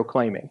is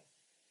proclaiming,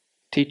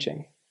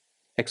 teaching,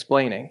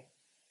 explaining.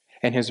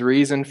 And his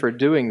reason for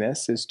doing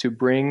this is to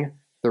bring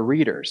the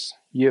readers,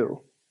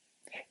 you,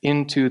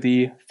 into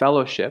the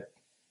fellowship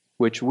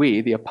which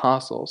we, the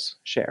apostles,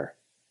 share.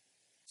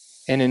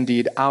 And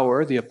indeed,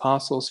 the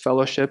apostles'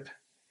 fellowship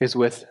is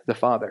with the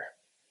Father.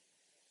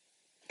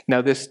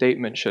 Now, this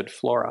statement should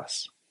floor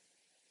us.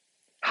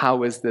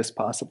 How is this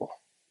possible?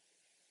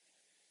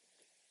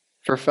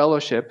 For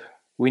fellowship,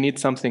 we need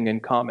something in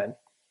common.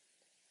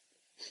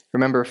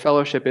 Remember,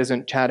 fellowship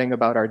isn't chatting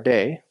about our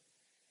day.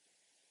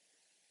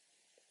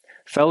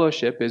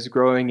 Fellowship is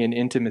growing in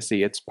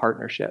intimacy, it's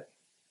partnership.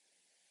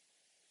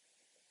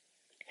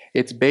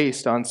 It's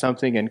based on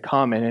something in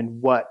common,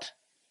 and what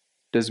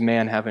does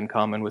man have in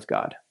common with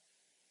God?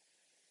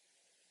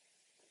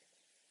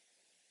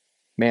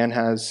 Man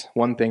has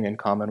one thing in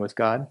common with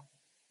God: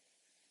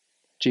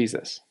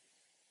 Jesus.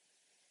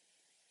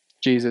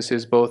 Jesus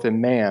is both a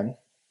man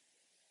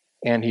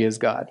and he is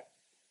God.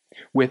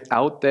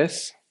 Without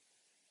this,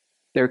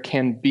 there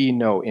can be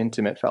no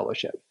intimate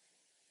fellowship.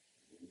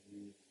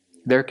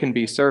 There can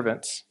be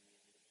servants.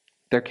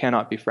 There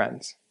cannot be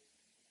friends.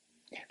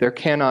 There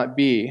cannot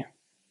be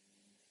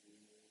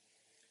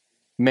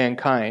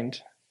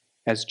mankind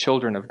as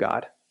children of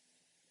God.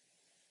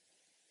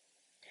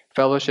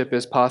 Fellowship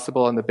is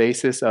possible on the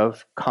basis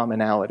of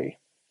commonality.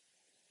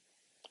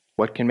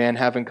 What can man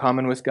have in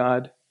common with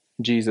God?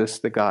 Jesus,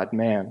 the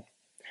God-man.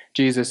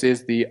 Jesus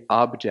is the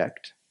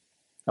object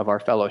of our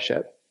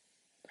fellowship,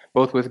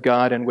 both with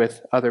God and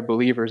with other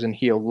believers, and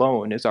he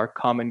alone is our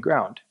common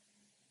ground.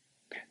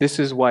 This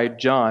is why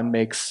John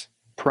makes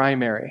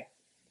primary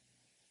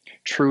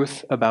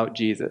truth about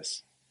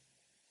Jesus.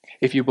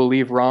 If you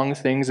believe wrong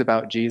things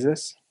about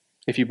Jesus,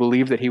 if you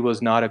believe that he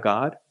was not a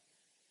God,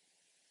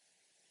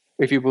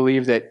 if you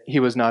believe that he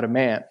was not a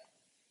man,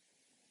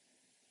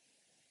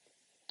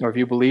 or if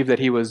you believe that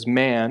he was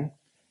man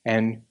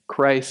and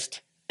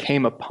Christ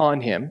came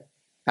upon him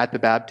at the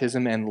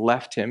baptism and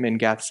left him in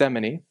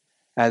Gethsemane,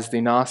 as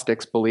the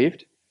Gnostics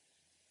believed,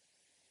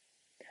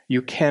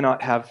 you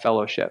cannot have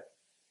fellowship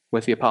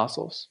with the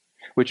apostles,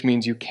 which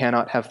means you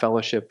cannot have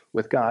fellowship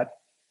with God.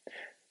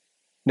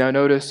 Now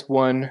notice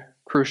one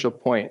crucial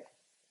point.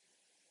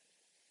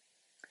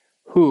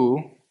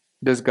 Who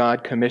does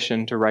God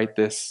commission to write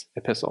this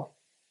epistle?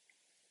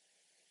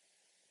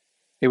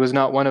 It was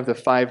not one of the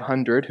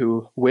 500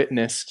 who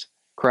witnessed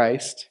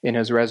Christ in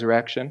his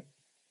resurrection.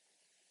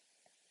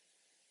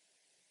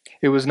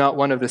 It was not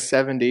one of the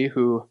 70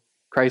 who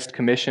Christ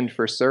commissioned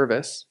for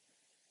service.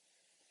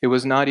 It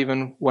was not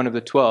even one of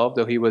the 12,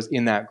 though he was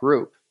in that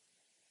group.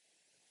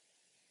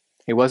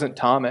 It wasn't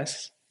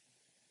Thomas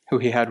who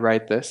he had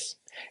write this,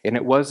 and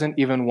it wasn't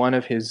even one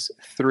of his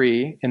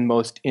 3 in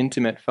most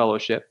intimate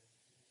fellowship.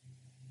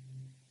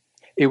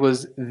 It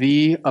was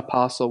the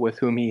apostle with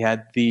whom he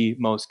had the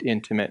most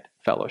intimate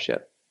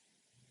fellowship.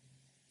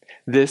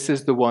 This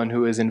is the one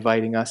who is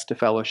inviting us to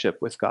fellowship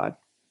with God.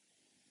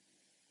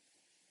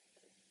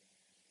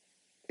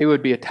 It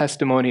would be a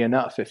testimony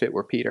enough if it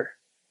were Peter,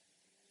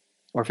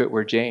 or if it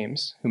were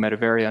James, who met a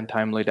very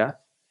untimely death,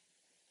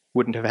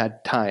 wouldn't have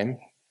had time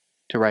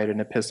to write an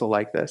epistle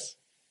like this.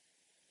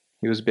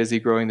 He was busy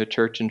growing the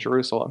church in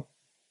Jerusalem.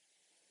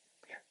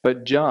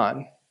 But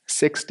John,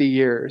 60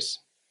 years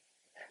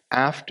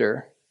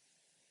after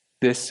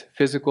this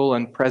physical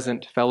and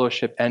present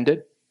fellowship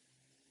ended,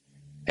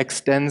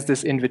 extends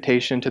this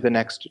invitation to the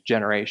next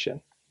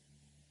generation,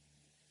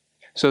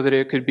 so that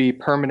it could be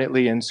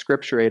permanently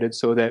inscripturated,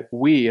 so that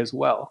we as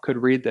well could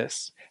read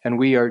this, and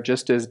we are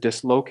just as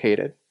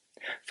dislocated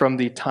from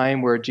the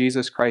time where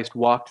Jesus Christ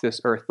walked this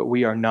earth, but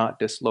we are not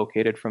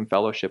dislocated from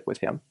fellowship with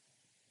him,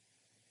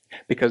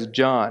 because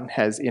John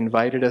has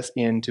invited us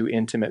into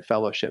intimate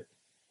fellowship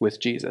with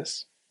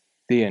Jesus,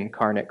 the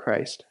incarnate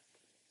Christ.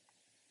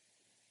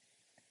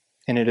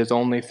 And it is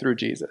only through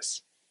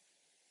Jesus.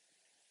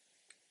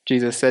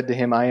 Jesus said to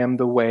him, "I am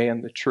the way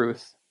and the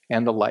truth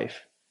and the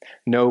life.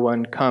 No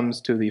one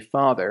comes to the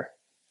Father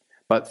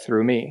but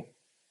through me."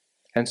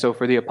 And so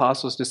for the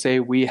apostles to say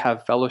we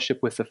have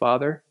fellowship with the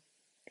Father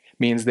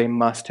means they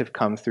must have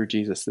come through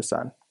Jesus the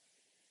Son.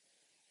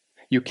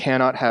 You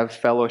cannot have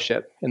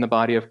fellowship in the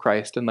body of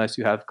Christ unless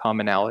you have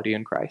commonality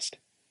in Christ.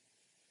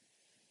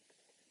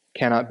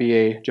 Cannot be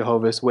a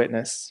Jehovah's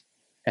Witness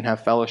and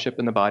have fellowship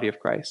in the body of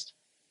Christ.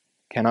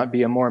 Cannot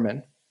be a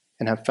Mormon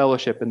and have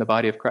fellowship in the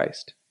body of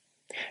Christ.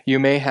 You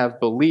may have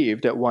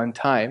believed at one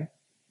time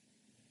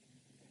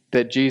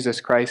that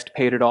Jesus Christ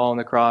paid it all on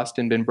the cross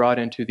and been brought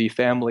into the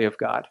family of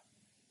God,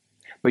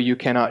 but you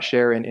cannot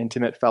share in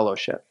intimate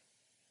fellowship.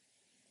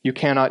 You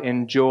cannot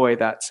enjoy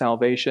that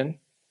salvation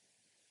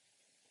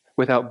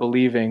without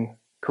believing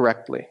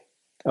correctly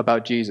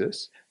about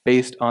Jesus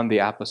based on the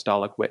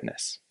apostolic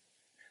witness.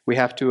 We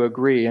have to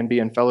agree and be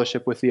in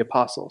fellowship with the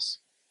apostles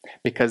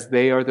because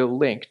they are the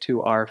link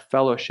to our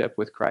fellowship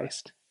with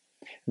Christ.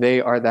 They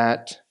are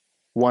that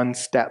one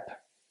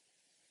step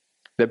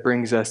that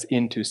brings us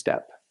into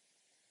step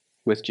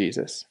with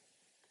Jesus.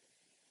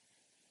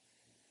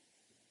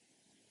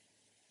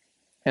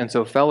 And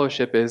so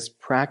fellowship is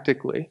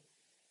practically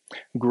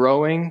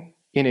growing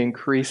in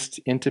increased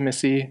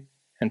intimacy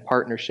and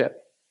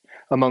partnership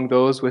among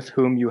those with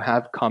whom you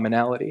have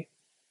commonality.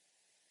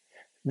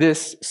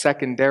 This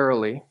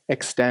secondarily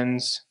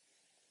extends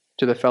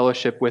to the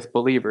fellowship with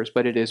believers,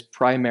 but it is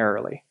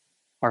primarily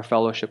our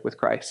fellowship with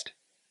Christ.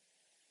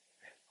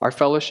 Our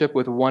fellowship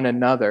with one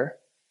another,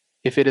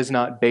 if it is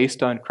not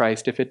based on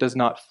Christ, if it does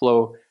not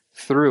flow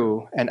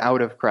through and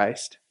out of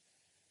Christ,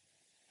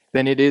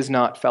 then it is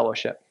not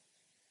fellowship.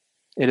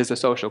 It is a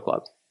social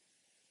club.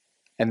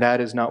 And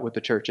that is not what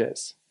the church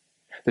is.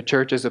 The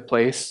church is a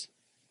place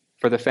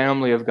for the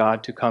family of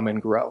God to come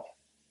and grow,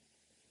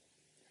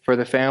 for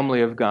the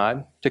family of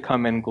God to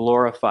come and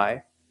glorify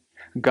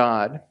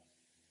God,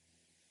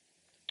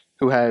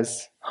 who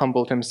has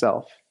humbled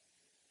himself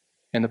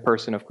in the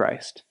person of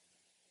Christ.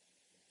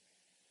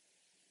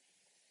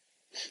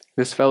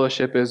 This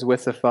fellowship is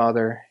with the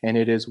Father, and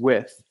it is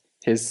with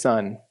his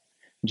Son,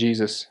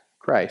 Jesus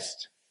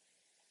Christ.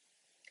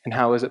 And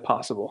how is it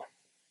possible?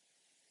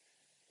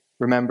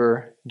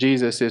 Remember,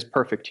 Jesus is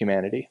perfect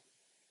humanity.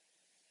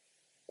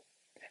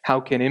 How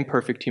can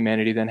imperfect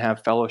humanity then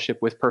have fellowship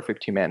with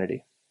perfect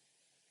humanity?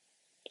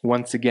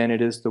 Once again,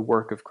 it is the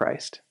work of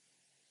Christ.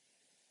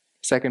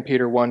 2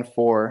 Peter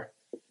 1:4,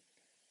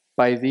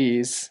 by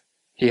these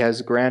he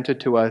has granted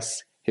to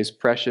us his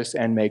precious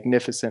and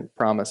magnificent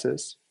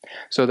promises,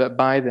 so that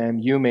by them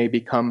you may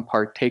become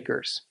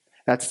partakers.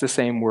 That's the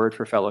same word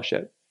for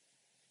fellowship.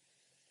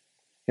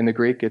 In the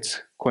Greek,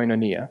 it's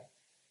koinonia.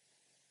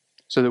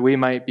 So that we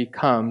might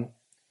become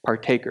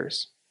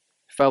partakers,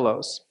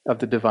 fellows of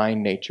the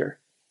divine nature,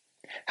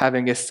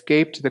 having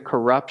escaped the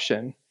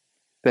corruption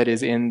that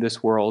is in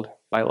this world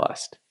by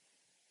lust.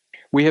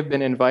 We have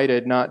been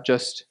invited not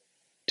just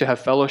to have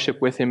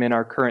fellowship with him in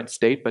our current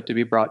state, but to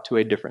be brought to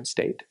a different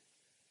state,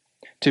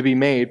 to be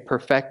made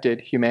perfected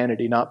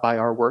humanity, not by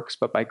our works,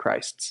 but by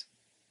Christ's,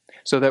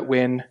 so that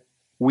when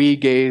we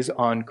gaze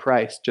on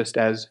Christ, just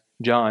as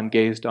John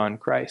gazed on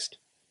Christ,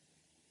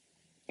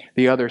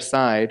 the other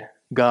side,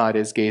 God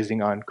is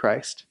gazing on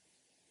Christ.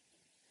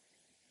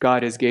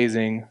 God is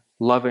gazing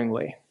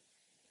lovingly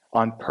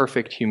on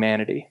perfect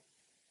humanity.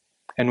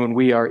 And when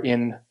we are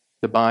in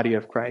the body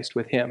of Christ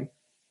with him,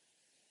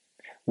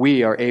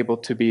 we are able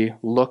to be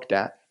looked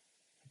at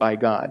by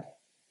God,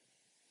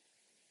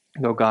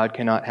 though God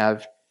cannot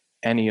have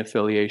any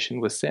affiliation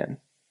with sin.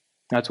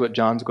 That's what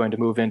John's going to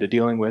move into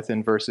dealing with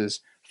in verses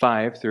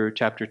 5 through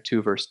chapter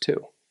 2, verse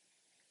 2.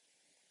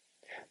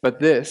 But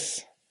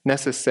this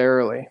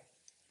necessarily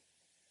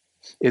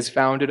is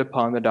founded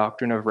upon the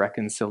doctrine of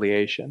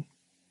reconciliation.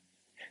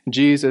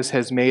 Jesus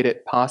has made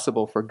it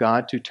possible for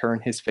God to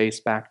turn his face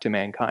back to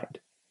mankind.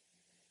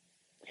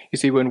 You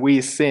see, when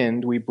we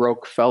sinned, we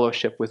broke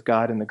fellowship with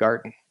God in the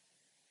garden.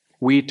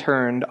 We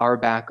turned our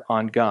back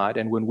on God,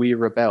 and when we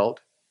rebelled,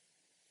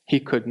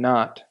 he could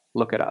not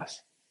look at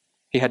us.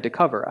 He had to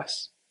cover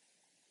us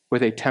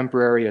with a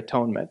temporary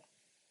atonement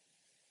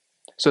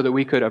so that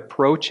we could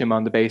approach him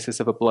on the basis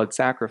of a blood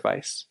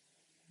sacrifice.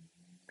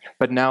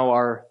 But now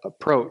our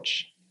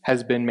approach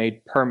has been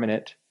made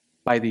permanent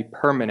by the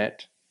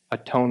permanent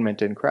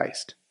atonement in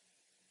Christ.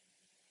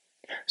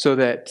 So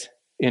that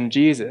in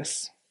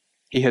Jesus,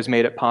 he has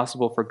made it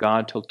possible for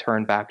God to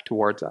turn back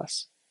towards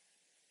us,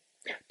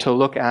 to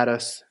look at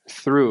us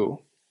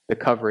through the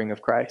covering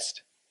of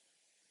Christ.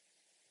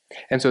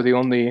 And so the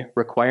only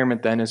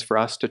requirement then is for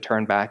us to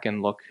turn back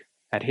and look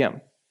at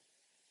him.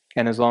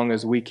 And as long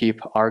as we keep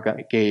our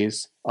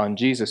gaze on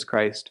Jesus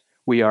Christ,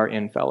 we are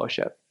in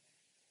fellowship.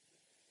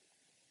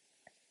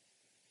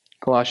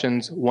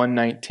 Colossians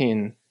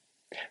 1:19,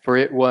 for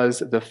it was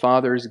the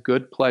Father's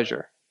good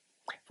pleasure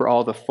for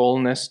all the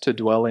fullness to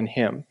dwell in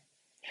him,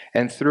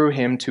 and through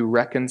him to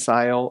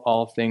reconcile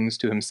all things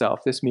to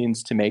himself. This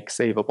means to make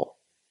savable.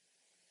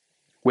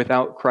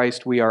 Without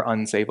Christ, we are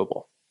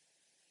unsavable.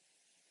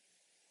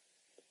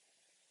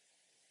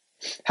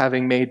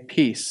 Having made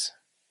peace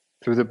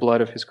through the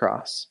blood of his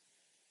cross.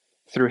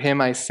 Through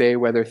him I say,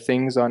 whether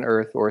things on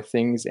earth or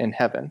things in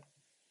heaven.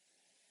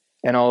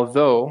 And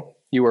although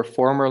you were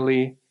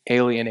formerly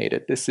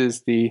alienated, this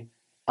is the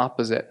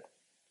opposite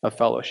of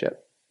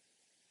fellowship.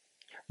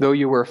 Though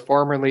you were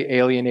formerly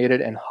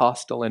alienated and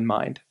hostile in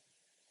mind,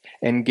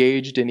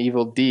 engaged in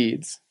evil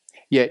deeds,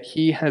 yet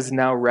he has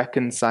now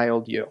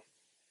reconciled you.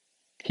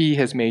 He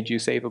has made you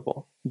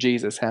savable,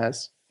 Jesus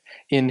has,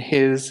 in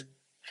his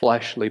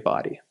fleshly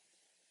body,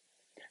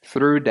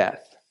 through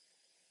death,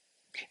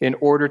 in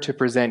order to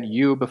present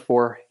you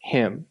before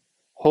him,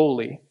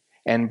 holy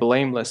and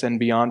blameless and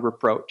beyond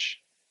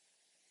reproach.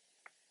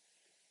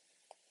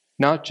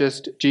 Not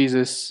just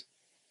Jesus,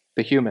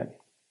 the human,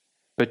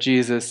 but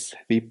Jesus,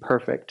 the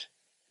perfect,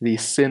 the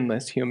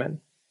sinless human.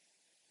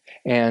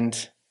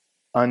 and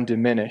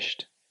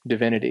undiminished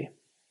divinity,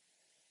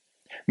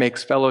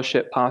 makes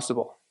fellowship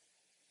possible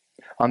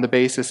on the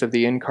basis of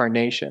the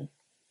incarnation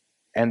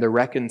and the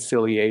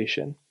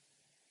reconciliation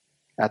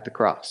at the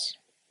cross.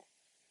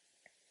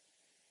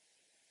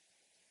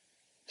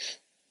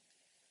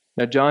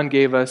 Now, John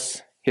gave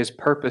us his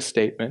purpose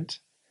statement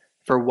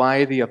for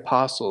why the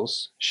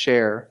apostles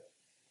share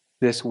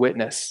this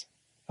witness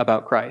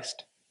about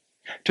Christ,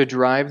 to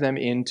drive them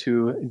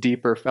into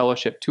deeper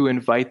fellowship, to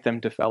invite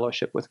them to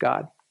fellowship with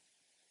God.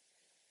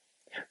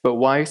 But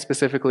why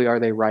specifically are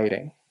they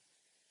writing?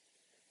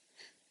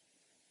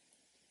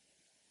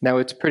 Now,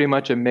 it's pretty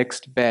much a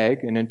mixed bag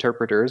in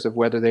interpreters of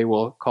whether they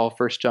will call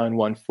 1 John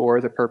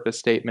 1:4 the purpose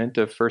statement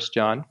of 1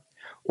 John,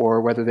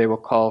 or whether they will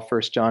call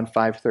 1 John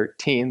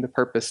 5:13 the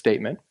purpose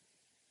statement.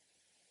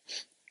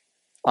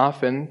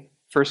 Often,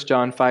 1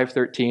 John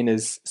 5:13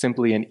 is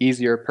simply an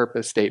easier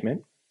purpose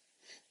statement,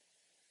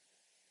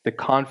 the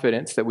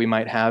confidence that we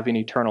might have in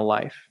eternal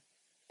life.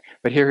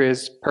 But here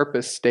his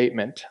purpose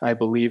statement, I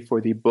believe, for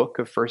the book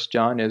of 1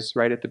 John is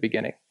right at the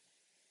beginning.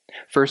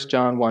 1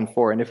 John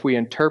 1:4, and if we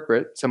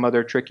interpret some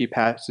other tricky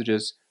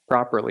passages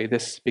properly,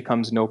 this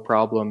becomes no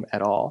problem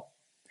at all.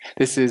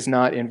 This is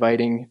not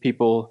inviting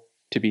people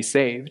to be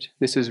saved.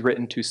 This is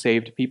written to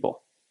saved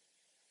people.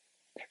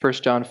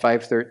 1 John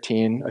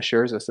 5:13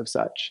 assures us of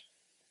such.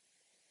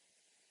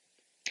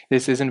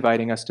 This is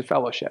inviting us to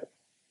fellowship.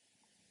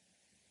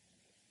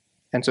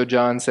 And so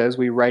John says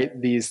we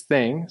write these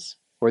things,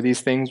 or these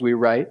things we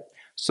write,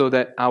 so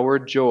that our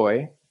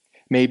joy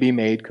may be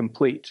made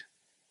complete.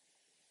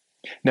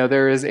 Now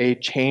there is a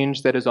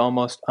change that is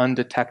almost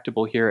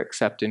undetectable here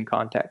except in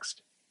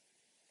context.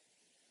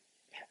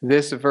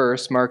 This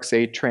verse marks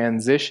a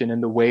transition in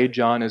the way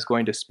John is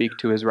going to speak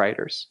to his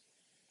writers.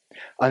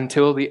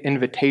 Until the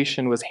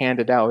invitation was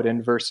handed out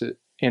in verse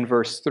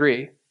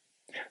 3,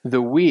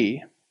 the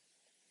we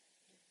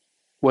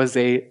was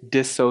a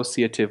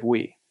dissociative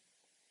we.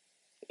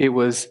 It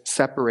was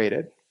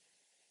separated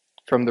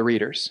from the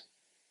readers.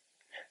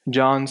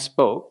 John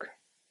spoke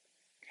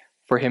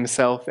for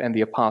himself and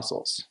the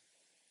apostles.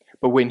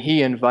 But when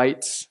he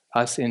invites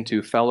us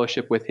into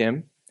fellowship with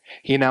him,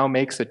 he now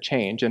makes a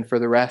change. And for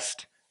the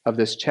rest of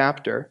this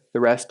chapter, the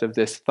rest of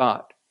this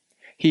thought,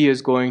 he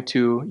is going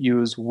to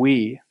use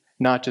we,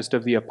 not just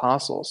of the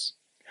apostles,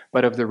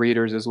 but of the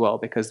readers as well,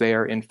 because they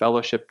are in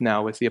fellowship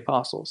now with the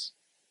apostles.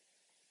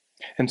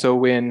 And so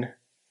when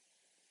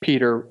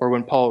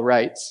Paul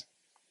writes,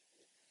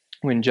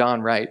 when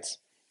John writes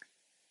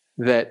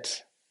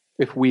that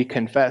if we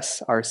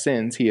confess our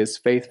sins, he is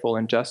faithful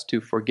and just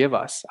to forgive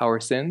us our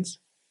sins,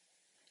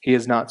 he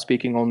is not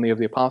speaking only of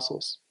the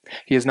apostles.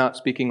 He is not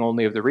speaking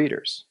only of the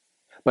readers,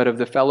 but of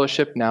the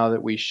fellowship now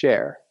that we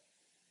share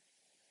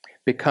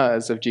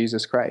because of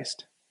Jesus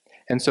Christ.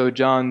 And so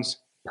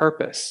John's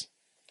purpose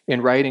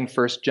in writing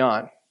 1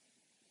 John,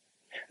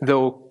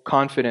 though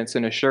confidence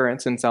and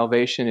assurance in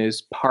salvation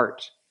is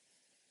part,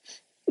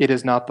 it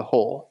is not the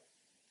whole.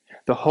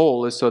 The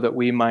whole is so that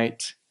we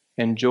might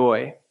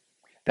enjoy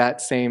that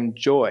same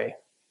joy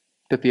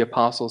that the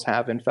apostles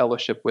have in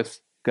fellowship with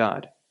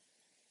God.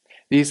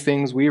 These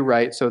things we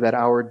write so that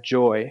our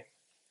joy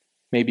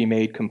may be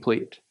made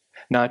complete.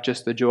 Not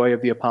just the joy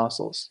of the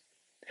apostles,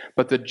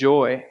 but the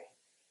joy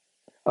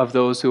of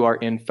those who are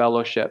in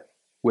fellowship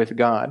with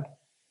God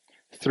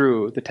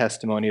through the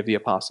testimony of the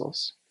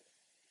apostles.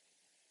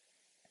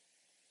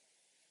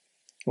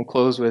 We'll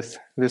close with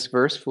this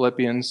verse,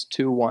 Philippians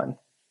 2:1.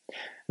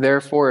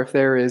 Therefore, if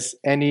there is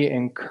any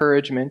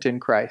encouragement in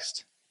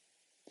Christ,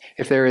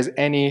 if there is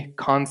any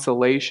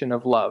consolation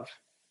of love,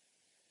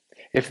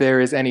 if there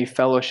is any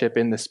fellowship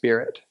in the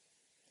Spirit,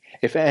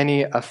 if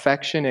any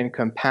affection and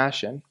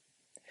compassion,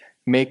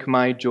 make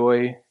my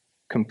joy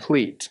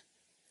complete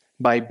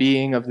by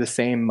being of the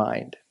same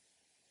mind.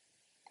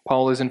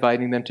 Paul is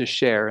inviting them to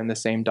share in the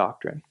same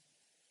doctrine,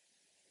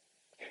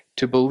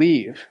 to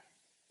believe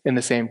in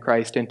the same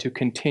Christ and to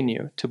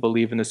continue to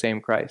believe in the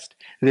same Christ.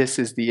 This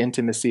is the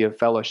intimacy of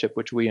fellowship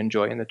which we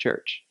enjoy in the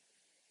church.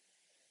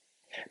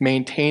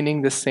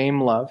 Maintaining the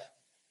same love,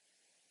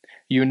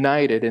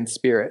 united in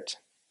spirit,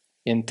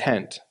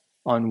 intent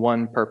on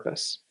one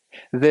purpose.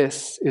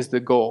 This is the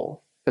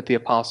goal that the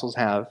apostles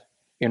have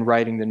in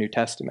writing the New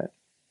Testament.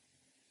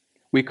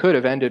 We could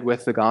have ended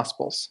with the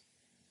Gospels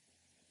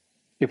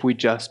if we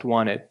just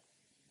wanted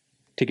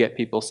to get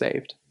people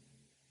saved.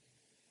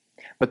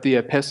 But the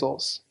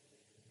epistles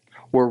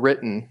were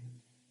written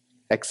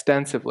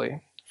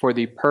extensively for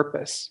the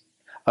purpose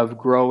of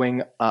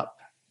growing up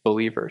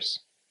believers,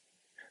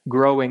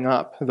 growing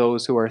up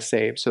those who are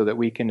saved so that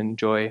we can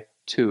enjoy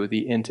too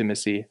the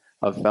intimacy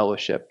of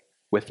fellowship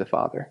with the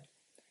Father.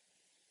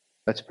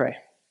 Let's pray.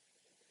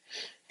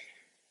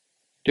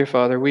 Dear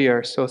Father, we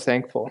are so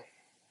thankful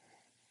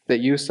that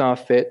you saw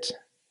fit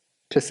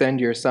to send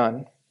your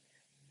Son,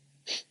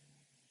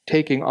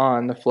 taking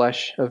on the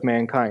flesh of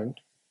mankind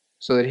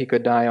so that he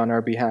could die on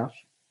our behalf,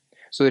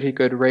 so that he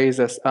could raise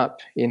us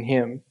up in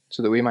him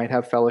so that we might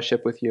have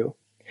fellowship with you.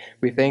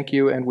 We thank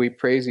you and we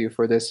praise you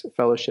for this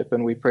fellowship,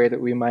 and we pray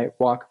that we might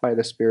walk by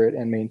the Spirit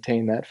and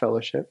maintain that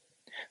fellowship.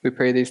 We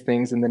pray these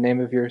things in the name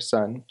of your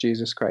Son,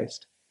 Jesus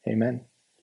Christ. Amen.